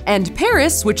choice. And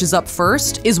Paris, which is up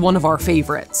first, is one of our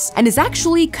favorites, and is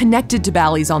actually connected to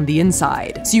Bally's on the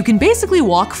inside. So you can basically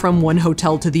walk from one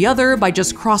hotel to the other by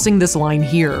just crossing this line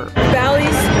here. Bally's,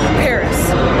 Paris.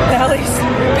 Bally's,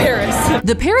 Paris.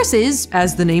 The Paris is,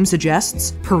 as the name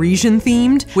suggests, Parisian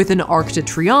themed, with an Arc de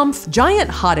Triomphe, giant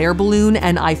hot air balloon,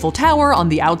 and Eiffel Tower on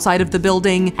the outside of the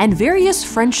building, and various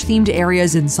French themed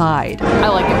areas inside. I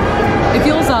like it. It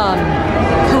feels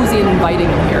cozy and inviting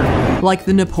in here. Like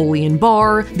the Napoleon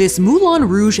Bar, this Moulin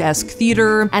Rouge-esque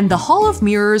theater, and the Hall of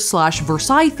Mirrors /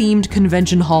 Versailles-themed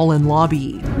convention hall and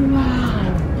lobby. Wow.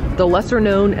 The lesser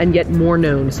known and yet more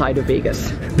known side of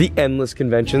Vegas. The endless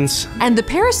conventions. And the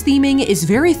Paris theming is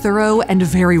very thorough and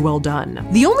very well done.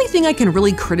 The only thing I can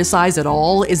really criticize at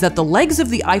all is that the legs of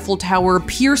the Eiffel Tower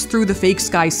pierce through the fake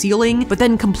sky ceiling, but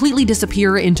then completely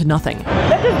disappear into nothing.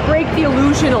 That does break the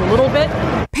illusion a little bit.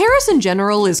 Paris in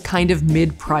general is kind of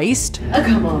mid-priced. Oh,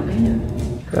 come on,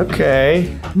 man.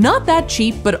 Okay. Not that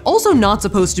cheap, but also not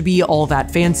supposed to be all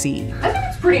that fancy. I think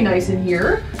it's pretty nice in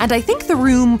here. And I think the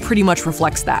room pretty much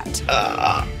reflects that.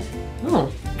 Oh,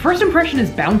 first impression is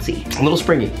bouncy. A little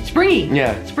springy. Springy.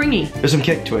 Yeah. Springy. There's some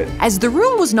kick to it. As the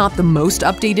room was not the most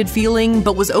updated feeling,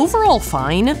 but was overall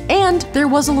fine, and there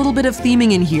was a little bit of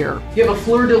theming in here. You have a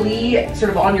fleur-de-lis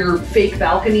sort of on your fake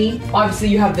balcony. Obviously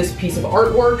you have this piece of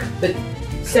artwork that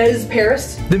says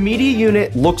Paris. The media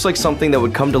unit looks like something that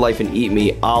would come to life and eat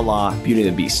me, a la Beauty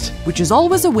and the Beast. Which is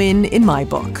always a win in my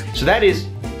book. So that is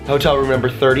hotel room number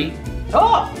 30.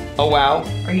 Oh! Oh wow.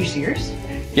 Are you serious?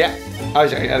 Yeah. I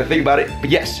had to think about it, but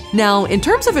yes. Now, in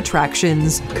terms of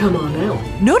attractions, Come on now.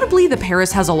 notably the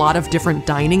Paris has a lot of different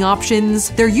dining options.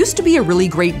 There used to be a really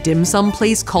great dim sum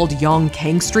place called Yong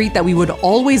Kang Street that we would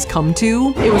always come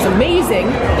to. It was amazing.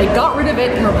 They got rid of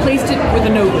it and replaced it with a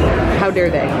Nobu. How dare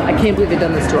they? I can't believe they've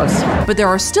done this to us. But there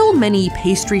are still many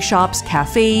pastry shops,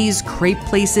 cafes, crepe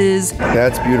places,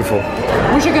 That's beautiful.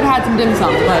 Wish I could have had some dim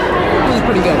sum, but it was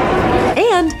pretty good.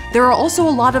 and there are also a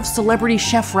lot of celebrity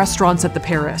chef restaurants at the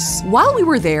Paris. While we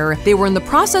were there, they were in the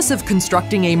process of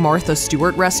constructing a Martha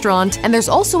Stewart restaurant, and there's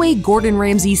also a Gordon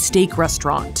Ramsay steak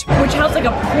restaurant. Which has like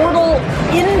a portal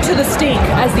into the steak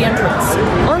as the entrance.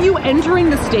 Aren't you entering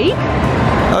the steak?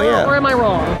 Oh yeah. Or am I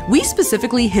wrong? We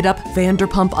specifically hit up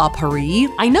Vanderpump à Paris.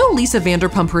 I know Lisa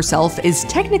Vanderpump herself is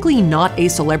technically not a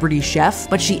celebrity chef,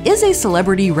 but she is a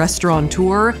celebrity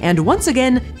restaurateur, and once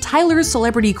again, Tyler's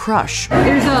celebrity crush.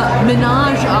 There's a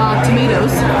menage à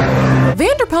tomatoes.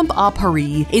 Vanderpump à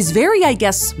Paris is very, I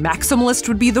guess, maximalist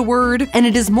would be the word, and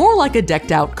it is more like a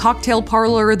decked out cocktail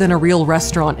parlor than a real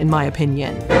restaurant in my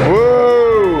opinion.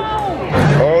 Whoa!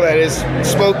 Oh, that is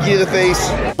smoky in the face.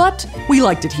 But we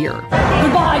liked it here.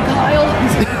 Goodbye, Kyle.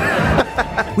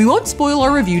 We won't spoil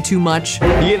our review too much, You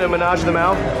getting a menage in the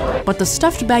mouth? but the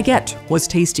stuffed baguette was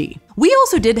tasty. We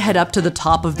also did head up to the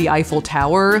top of the Eiffel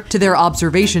Tower to their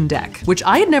observation deck, which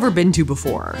I had never been to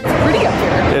before. Pretty up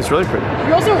here. Yeah, it's really pretty.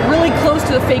 You're also really close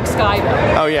to the fake sky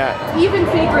though. Oh yeah. Even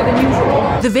faker than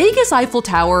usual. The Vegas Eiffel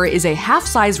Tower is a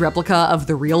half-size replica of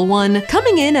the real one,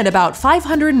 coming in at about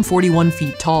 541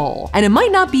 feet tall. And it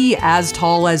might not be as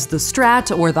tall as the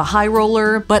Strat or the High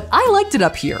Roller, but I liked it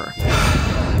up here.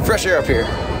 Fresh air up here.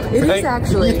 It is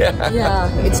actually.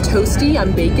 Yeah. It's toasty,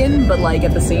 I'm bacon, but like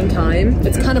at the same time,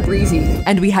 it's kind of breezy.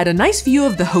 And we had a nice view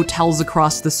of the hotels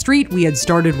across the street we had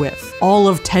started with, all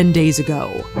of 10 days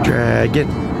ago. Dragon,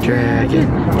 dragon,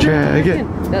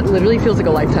 dragon. That literally feels like a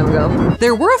lifetime ago.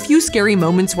 There were a few scary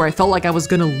moments where I felt like I was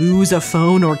gonna lose a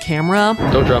phone or camera.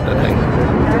 Don't drop that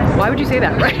thing. Why would you say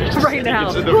that right now?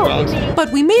 It's in the box.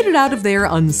 But we made it out of there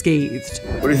unscathed.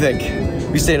 What do you think?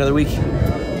 We stay another week?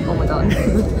 Oh my god.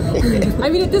 I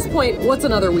mean, at this point, what's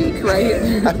another week,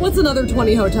 right? What's another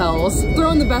 20 hotels? Throw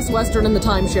in the Best Western and the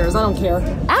timeshares, I don't care.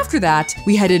 After that,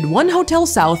 we headed one hotel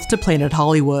south to Planet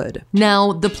Hollywood.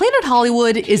 Now, the Planet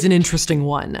Hollywood is an interesting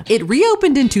one. It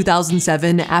reopened in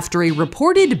 2007 after a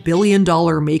reported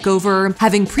billion-dollar makeover,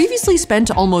 having previously spent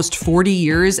almost 40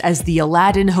 years as the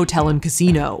Aladdin Hotel and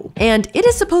Casino. And it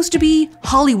is supposed to be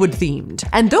Hollywood-themed.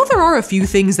 And though there are a few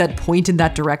things that point in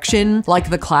that direction, like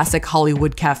the classic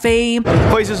Hollywood Cafe, The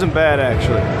place isn't bad,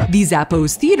 actually. the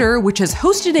Zappos Theater, which has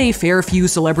hosted a fair few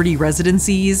celebrity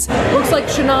residencies, Looks like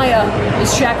Shania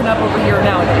is shacking up over here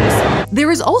nowadays. there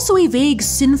is also a vague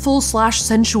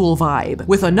sinful/sensual vibe,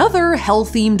 with another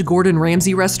hell-themed Gordon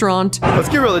Ramsay restaurant, Let's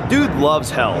get real. The dude loves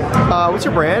hell. What's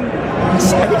your brand?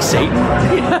 I think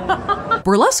Satan.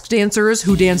 burlesque dancers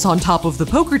who dance on top of the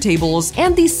poker tables,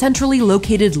 and the centrally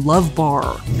located Love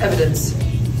Bar. Evidence.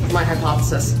 My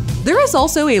hypothesis. There is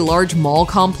also a large mall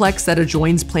complex that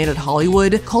adjoins Planet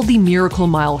Hollywood called the Miracle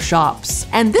Mile Shops.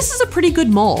 And this is a pretty good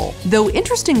mall. Though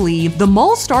interestingly, the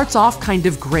mall starts off kind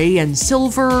of gray and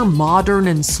silver, modern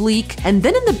and sleek, and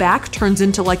then in the back turns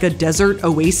into like a desert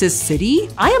oasis city.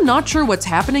 I am not sure what's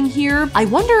happening here. I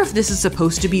wonder if this is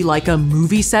supposed to be like a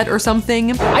movie set or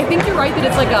something. I think you're right that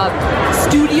it's like a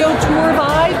studio tour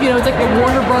vibe. You know, it's like the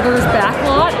Warner Brothers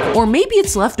backlot. Or maybe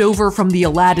it's left over from the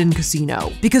Aladdin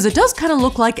Casino, because it does kind of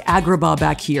look like Agrabah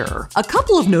back here. A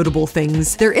couple of notable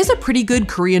things. There is a pretty good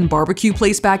Korean barbecue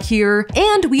place back here,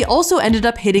 and we also ended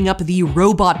up hitting up the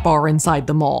robot bar inside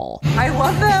the mall. I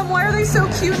love them. Why are they so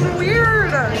cute and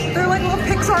weird? They're like little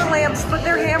Pixar lamps, but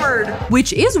they're hammered.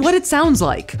 Which is what it sounds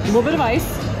like. A little bit of ice.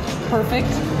 Perfect.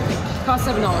 Cost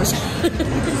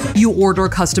 $7. You order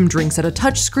custom drinks at a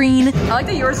touchscreen, I like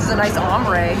that yours is a nice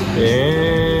ombre.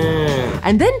 Yeah.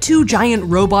 and then two giant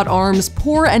robot arms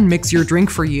pour and mix your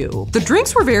drink for you. The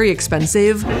drinks were very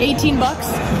expensive, $18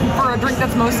 for a drink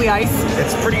that's mostly ice.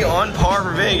 It's pretty on par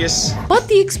for Vegas. but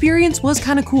the experience was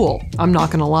kind of cool, I'm not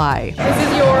gonna lie. This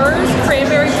is yours,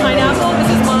 cranberry pineapple.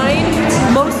 This is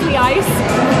mine, mostly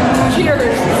ice.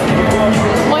 Cheers.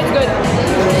 Mine's good.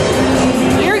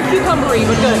 Very cucumbery,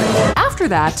 but good. After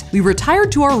that, we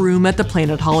retired to our room at the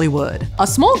Planet Hollywood. A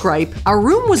small gripe, our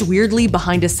room was weirdly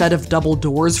behind a set of double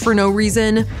doors for no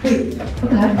reason,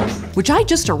 which I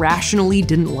just irrationally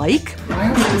didn't like. Why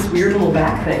are we this weird little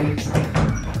back thing?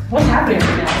 What's happening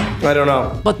right now? I don't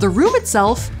know. But the room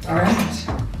itself, All right.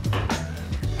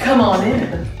 Come on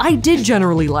in. I did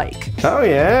generally like. Oh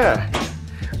yeah.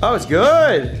 Oh, it's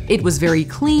good. It was very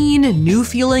clean, new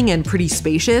feeling, and pretty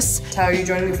spacious. How are you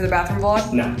joining me for the bathroom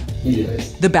vlog? No, you did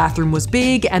it. The bathroom was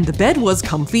big, and the bed was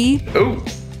comfy. Ooh.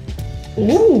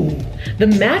 Ooh. The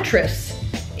mattress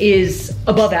is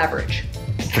above average.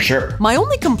 For sure. My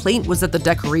only complaint was that the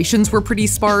decorations were pretty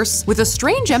sparse, with a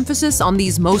strange emphasis on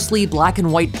these mostly black and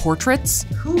white portraits.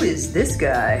 Who is this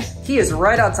guy? He is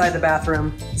right outside the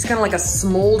bathroom. He's kind of like a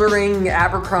smoldering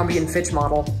Abercrombie and Fitch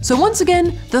model. So once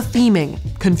again, the theming,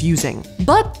 confusing.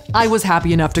 But I was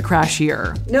happy enough to crash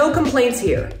here. No complaints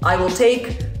here. I will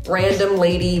take random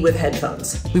lady with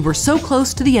headphones. We were so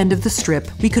close to the end of the strip,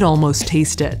 we could almost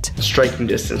taste it. Striking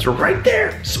distance. We're right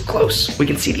there. So close. We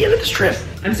can see the end of the strip.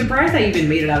 I'm surprised I even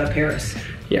made it out of Paris.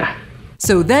 Yeah.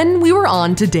 So then we were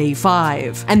on to day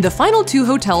 5, and the final 2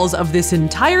 hotels of this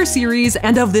entire series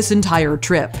and of this entire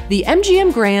trip, the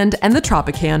MGM Grand and the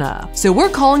Tropicana. So we're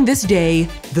calling this day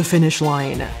the finish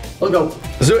line. Let's go.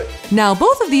 Let's do it. Now,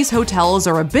 both of these hotels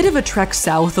are a bit of a trek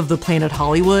south of the Planet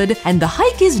Hollywood, and the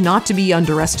hike is not to be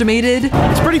underestimated,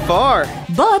 It's pretty far.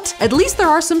 but at least there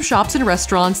are some shops and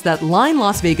restaurants that line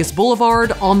Las Vegas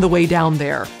Boulevard on the way down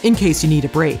there, in case you need a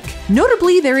break.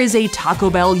 Notably, there is a Taco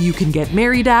Bell you can get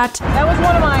married at, That was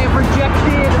one of my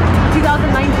rejected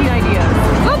 2019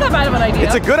 ideas. Not that bad of an idea.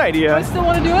 It's a good idea. I still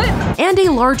want to do it. And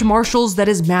a large Marshall's that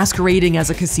is masquerading as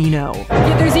a casino.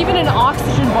 Yeah, there's even an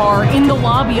oxygen bar in the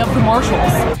lobby of the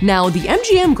Marshalls. Now, the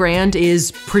MGM Grand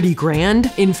is pretty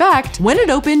grand. In fact, when it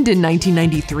opened in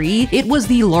 1993, it was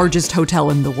the largest hotel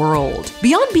in the world.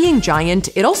 Beyond being giant,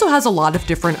 it also has a lot of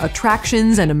different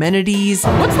attractions and amenities.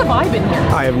 What's the vibe in here?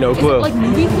 I have no Is clue. it like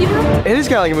movie theater? It is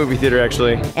kind of like a movie theater,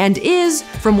 actually. And is,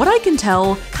 from what I can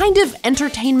tell, kind of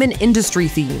entertainment industry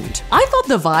themed. I thought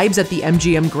the vibes at the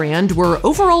MGM Grand were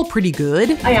overall pretty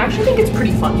good. I actually think it's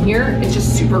pretty fun here. It's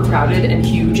just super crowded and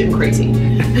huge and crazy.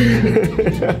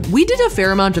 We did a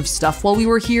fair amount of stuff while we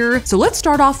were here, so let's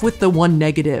start off with the one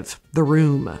negative, the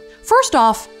room. First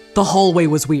off, the hallway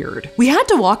was weird. We had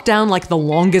to walk down like the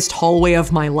longest hallway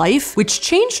of my life, which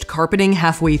changed carpeting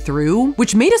halfway through,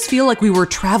 which made us feel like we were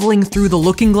traveling through the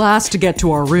looking glass to get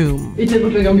to our room. It did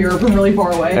look like a mirror from really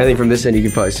far away. I think from this end you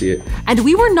can probably see it. And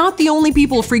we were not the only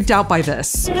people freaked out by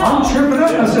this. I'm tripping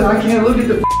up. I said I can't look at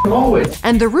the hallway.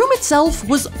 And the room itself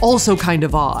was also kind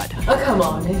of odd. Oh, come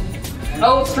on.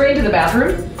 Oh, straight into the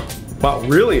bathroom? Wow,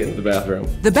 really into the bathroom.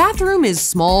 The bathroom is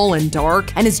small and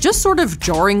dark, and is just sort of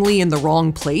jarringly in the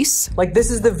wrong place. Like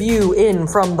this is the view in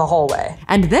from the hallway.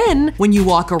 And then, when you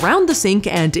walk around the sink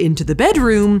and into the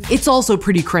bedroom, it's also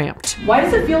pretty cramped. Why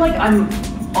does it feel like I'm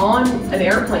on an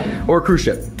airplane? Or a cruise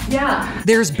ship. Yeah.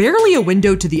 There's barely a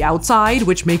window to the outside,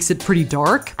 which makes it pretty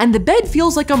dark, and the bed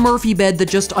feels like a Murphy bed that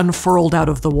just unfurled out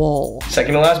of the wall.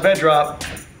 Second to last bed drop.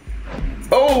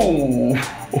 Oh!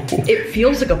 It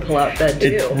feels like a pull-out bed too.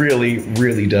 It really,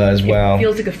 really does. Wow. It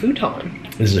feels like a futon.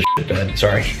 This is a shit bed.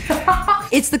 Sorry.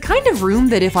 It's the kind of room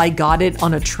that if I got it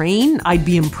on a train, I'd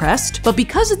be impressed, but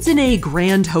because it's in a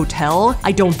grand hotel,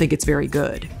 I don't think it's very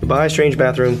good. Goodbye, strange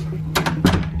bathroom.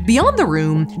 Beyond the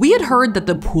room, we had heard that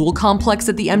the pool complex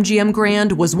at the MGM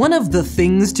Grand was one of the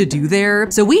things to do there,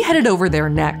 so we headed over there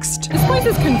next. This place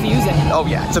is confusing. Oh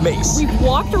yeah, it's a maze. We've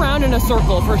walked around in a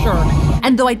circle for sure.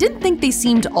 And though I did think they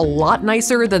seemed a lot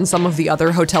nicer than some of the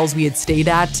other hotels we had stayed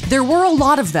at, there were a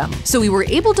lot of them. So we were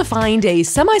able to find a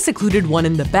semi-secluded one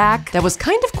in the back that was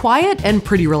kind of quiet and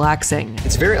pretty relaxing.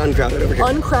 It's very uncrowded over here.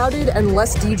 Uncrowded and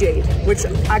less DJ'd, which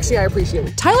actually I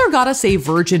appreciate. Tyler got us a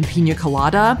virgin pina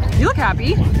colada, You look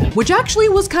happy. which actually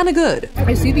was kind of good.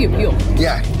 I see the appeal.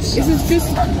 Yeah. This is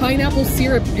just pineapple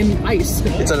syrup and ice.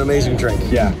 It's an amazing drink.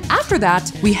 Yeah. After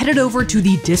that, we headed over to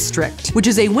the District, which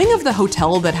is a wing of the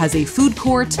hotel that has a food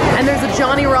court, And there's a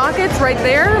Johnny Rockets right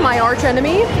there, my arch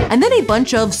enemy. and then a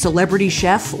bunch of celebrity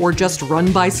chef or just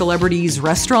run by celebrities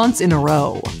restaurants in a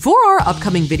row. For our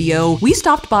upcoming video, we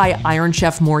stopped by Iron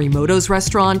Chef Morimoto's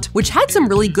restaurant, which had some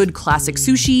really good classic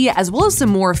sushi, as well as some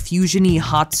more fusion-y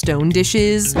hot stone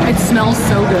dishes. It smells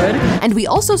so good. And we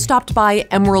also stopped by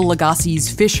Emeril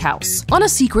Lagasse's Fish House on a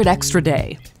secret extra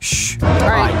day. Shh. All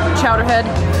right, Chowderhead.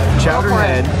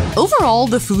 Chowderhead. Overall,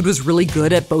 the food was really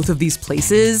good at both of these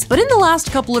places, but in the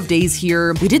last couple of days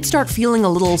here, we did start feeling a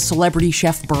little celebrity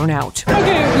chef burnout.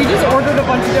 Okay, we just ordered a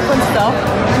bunch of different stuff,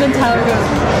 and then Tyler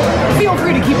goes, feel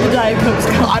free to keep the Diet Cokes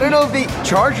coming. I don't know if they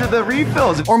charge for the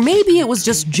refills. Or maybe it was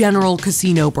just general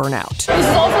casino burnout. This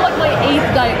is also like my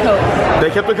 8th Diet Coke. They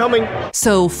kept it coming.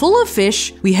 So, full of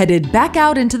fish, we headed back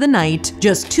out into the night,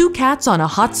 just two cats on a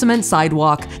hot cement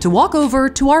sidewalk, to walk over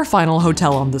to our final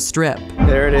hotel on the Strip.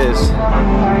 There it is.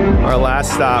 Our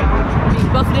last stop.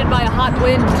 Buffeted by a hot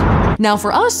wind. Now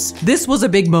for us, this was a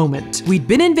big moment. We'd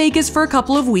been in Vegas for a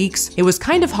couple of weeks. It was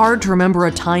kind of hard to remember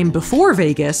a time before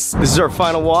Vegas, This is our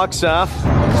final walk, Saf.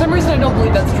 For some reason, I don't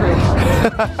believe that's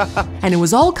true. and it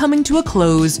was all coming to a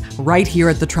close right here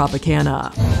at the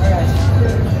Tropicana.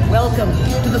 Welcome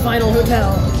to the final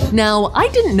hotel. Now, I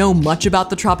didn't know much about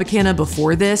the Tropicana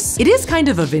before this. It is kind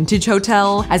of a vintage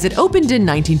hotel, as it opened in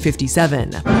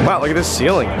 1957. Wow, look at this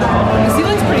ceiling. The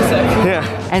ceiling's pretty sick.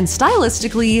 Yeah. And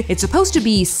stylistically, it's supposed to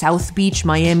be South Beach,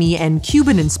 Miami, and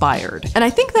Cuban inspired. And I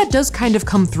think that does kind of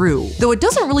come through. Though it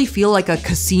doesn't really feel like a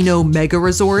casino mega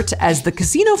resort, as the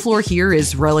casino floor here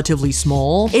is relatively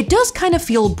small, it does kind of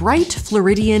feel bright,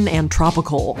 Floridian, and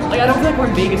tropical. Like, I don't feel like we're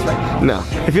in Vegas right now. No,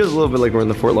 it feels a little bit like we're in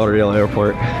the Fort Lauderdale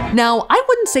airport. Now, I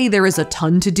wouldn't say there is a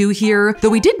ton to do here, though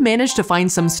we did manage to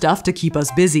find some stuff to keep us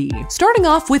busy. Starting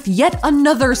off with yet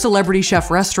another celebrity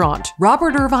chef restaurant,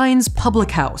 Robert Irvine's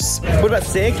Public House. What about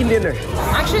second dinner?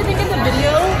 Actually, I think in the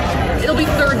video, it'll be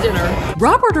third dinner.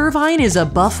 Robert Irvine is a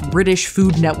buff British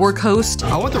Food Network host,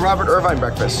 I want the Robert Irvine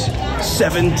breakfast.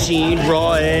 17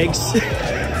 raw eggs.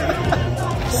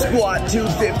 Squat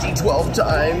 250 12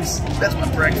 times. That's my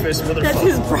breakfast, motherfucker. That's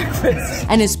his breakfast.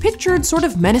 And is pictured sort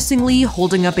of menacingly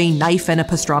holding up a knife and a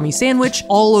pastrami sandwich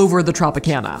all over the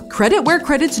Tropicana. Credit where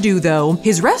credit's due though,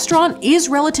 his restaurant is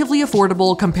relatively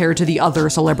affordable compared to the other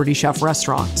celebrity chef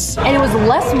restaurants. And it was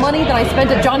less money than I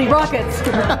spent at Johnny Rockets.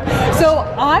 So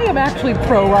I am actually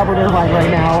pro Robert Irvine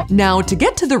right now. Now, to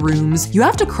get to the rooms, you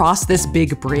have to cross this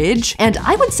big bridge, and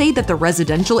I would say that the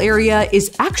residential area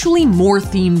is actually more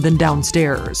themed than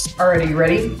downstairs. Alright, are you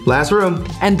ready? Last room.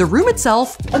 And the room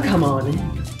itself, Oh, come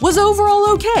on. was overall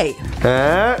okay.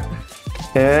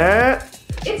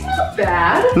 It's not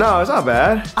bad. No, it's not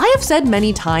bad. I have said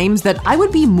many times that I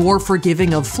would be more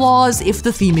forgiving of flaws if the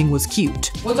theming was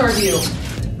cute. What's our view?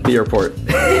 The airport.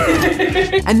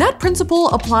 And that principle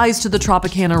applies to the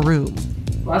Tropicana room,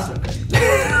 Well, that's not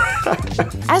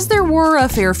good. as there were a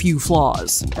fair few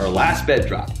flaws. Our last bed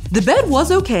drop. The bed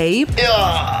was okay,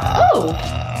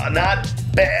 Not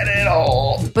bad at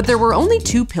all. but there were only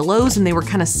 2 pillows and they were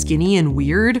kind of skinny and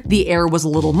weird. The air was a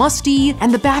little musty,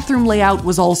 and the bathroom layout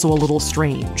was also a little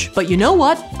strange. But you know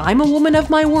what? I'm a woman of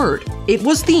my word. It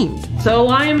was themed. So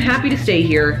I am happy to stay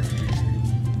here.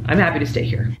 I'm happy to stay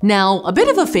here. Now, a bit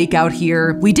of a fake out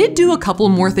here. We did do a couple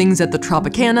more things at the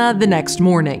Tropicana the next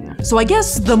morning. So I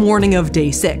guess the morning of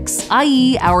day 6,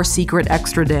 i.e. our secret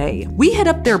extra day. We hit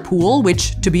up their pool,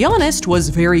 which, to be honest, was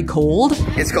very cold.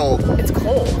 It's cold. It's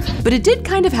cold. But it did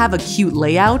kind of have a cute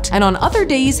layout, and on other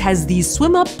days has these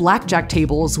swim-up blackjack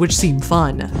tables, which seem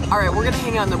fun. All right, we're gonna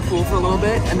hang out in the pool for a little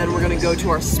bit, and then we're gonna go to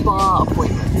our spa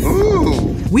appointment.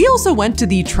 Ooh. We also went to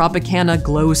the Tropicana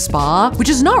Glow Spa, which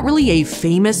is not really a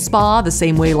famous spa the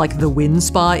same way like the Wynn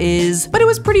Spa is, but it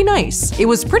was pretty nice. It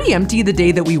was pretty empty the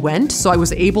day that we went, so I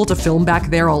was able to film back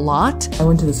there a lot. I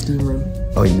went to the steam room.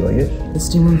 Oh, you like it? The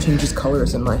steam room changes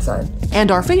colors on my side.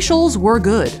 And our facials were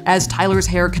good, as Tyler's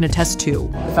hair can attest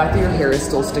to. The fact that your hair is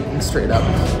still sticking straight up.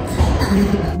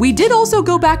 We did also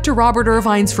go back to Robert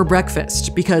Irvine's for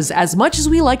breakfast, because as much as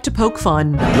we like to poke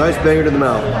fun, Nice banger to the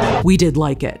mouth. we did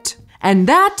like it. And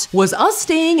that was us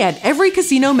staying at every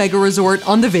casino mega resort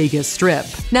on the Vegas Strip.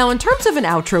 Now, in terms of an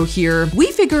outro here,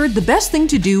 we figured the best thing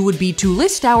to do would be to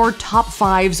list our top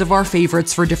 5s of our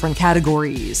favorites for different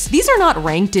categories. These are not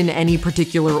ranked in any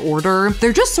particular order,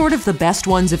 they're just sort of the best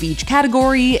ones of each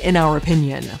category, in our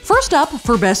opinion. First up,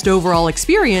 for best overall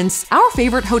experience, our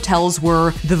favorite hotels were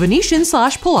the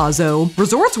Venetian/Palazzo,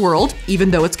 Resorts World,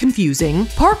 even though it's confusing,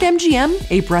 Park MGM,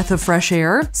 a breath of fresh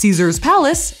air, Caesar's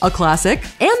Palace, a classic,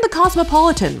 and the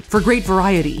Cosmopolitan for great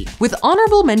variety, with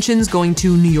honorable mentions going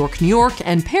to New York,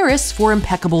 and Paris for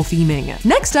impeccable theming.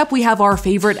 Next up, we have our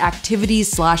favorite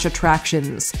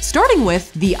activities/attractions, starting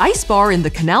with the Ice Bar in the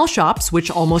Canal Shops,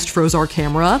 which almost froze our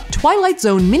camera, Twilight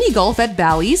Zone Mini Golf at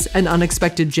Bally's, an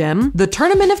unexpected gem, the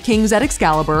Tournament of Kings at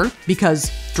Excalibur, because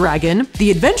Dragon,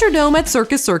 the Adventure Dome at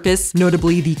Circus,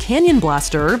 notably the Canyon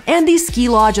Blaster, and the Ski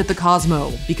Lodge at the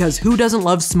Cosmo, because who doesn't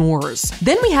love s'mores?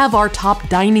 Then we have our top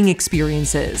dining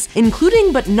experiences,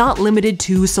 including but not limited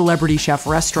to celebrity chef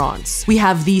restaurants. We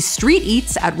have the Street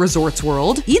Eats at Resorts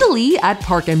World, Italy at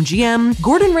Park MGM,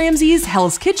 Gordon Ramsay's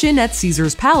Hell's Kitchen at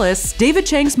Caesar's Palace, David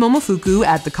Chang's Momofuku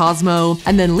at the Cosmo,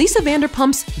 and then Lisa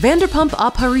Vanderpump's Vanderpump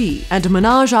à Paris and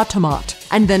Menage à Tomate.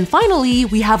 And then finally,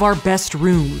 we have our best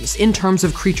rooms in terms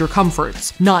of creature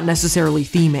comforts, not necessarily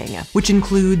theming, which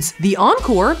includes the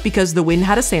Encore, because the Wynn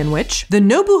had a sandwich, the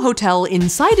Nobu Hotel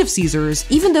inside of Caesars,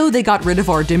 even though they got rid of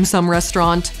our dim sum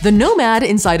restaurant, the Nomad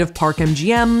inside of Park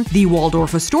MGM, the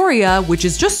Waldorf Astoria, which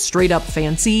is just straight up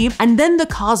fancy, and then the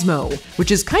Cosmo,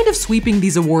 which is kind of sweeping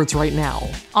these awards right now.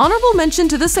 Honorable mention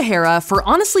to the Sahara for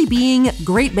honestly being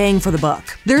great bang for the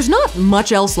buck. There's not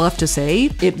much else left to say.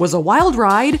 It was a wild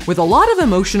ride with a lot of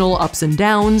emotional ups and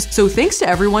downs, so thanks to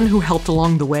everyone who helped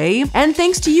along the way, and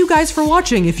thanks to you guys for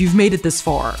watching if you've made it this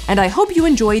far. And I hope you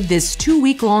enjoyed this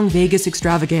 2-week-long Vegas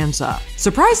extravaganza.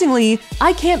 Surprisingly,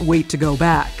 I can't wait to go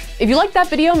back. If you liked that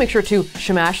video, make sure to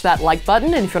shmash that like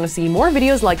button, and if you want to see more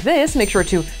videos like this, make sure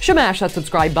to shmash that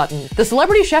subscribe button. The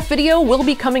Celebrity Chef video will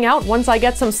be coming out once I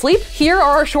get some sleep. Here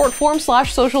are our short form /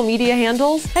 social media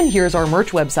handles, and here's our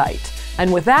merch website.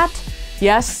 And with that,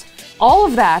 yes, all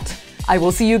of that, I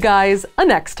will see you guys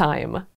next time.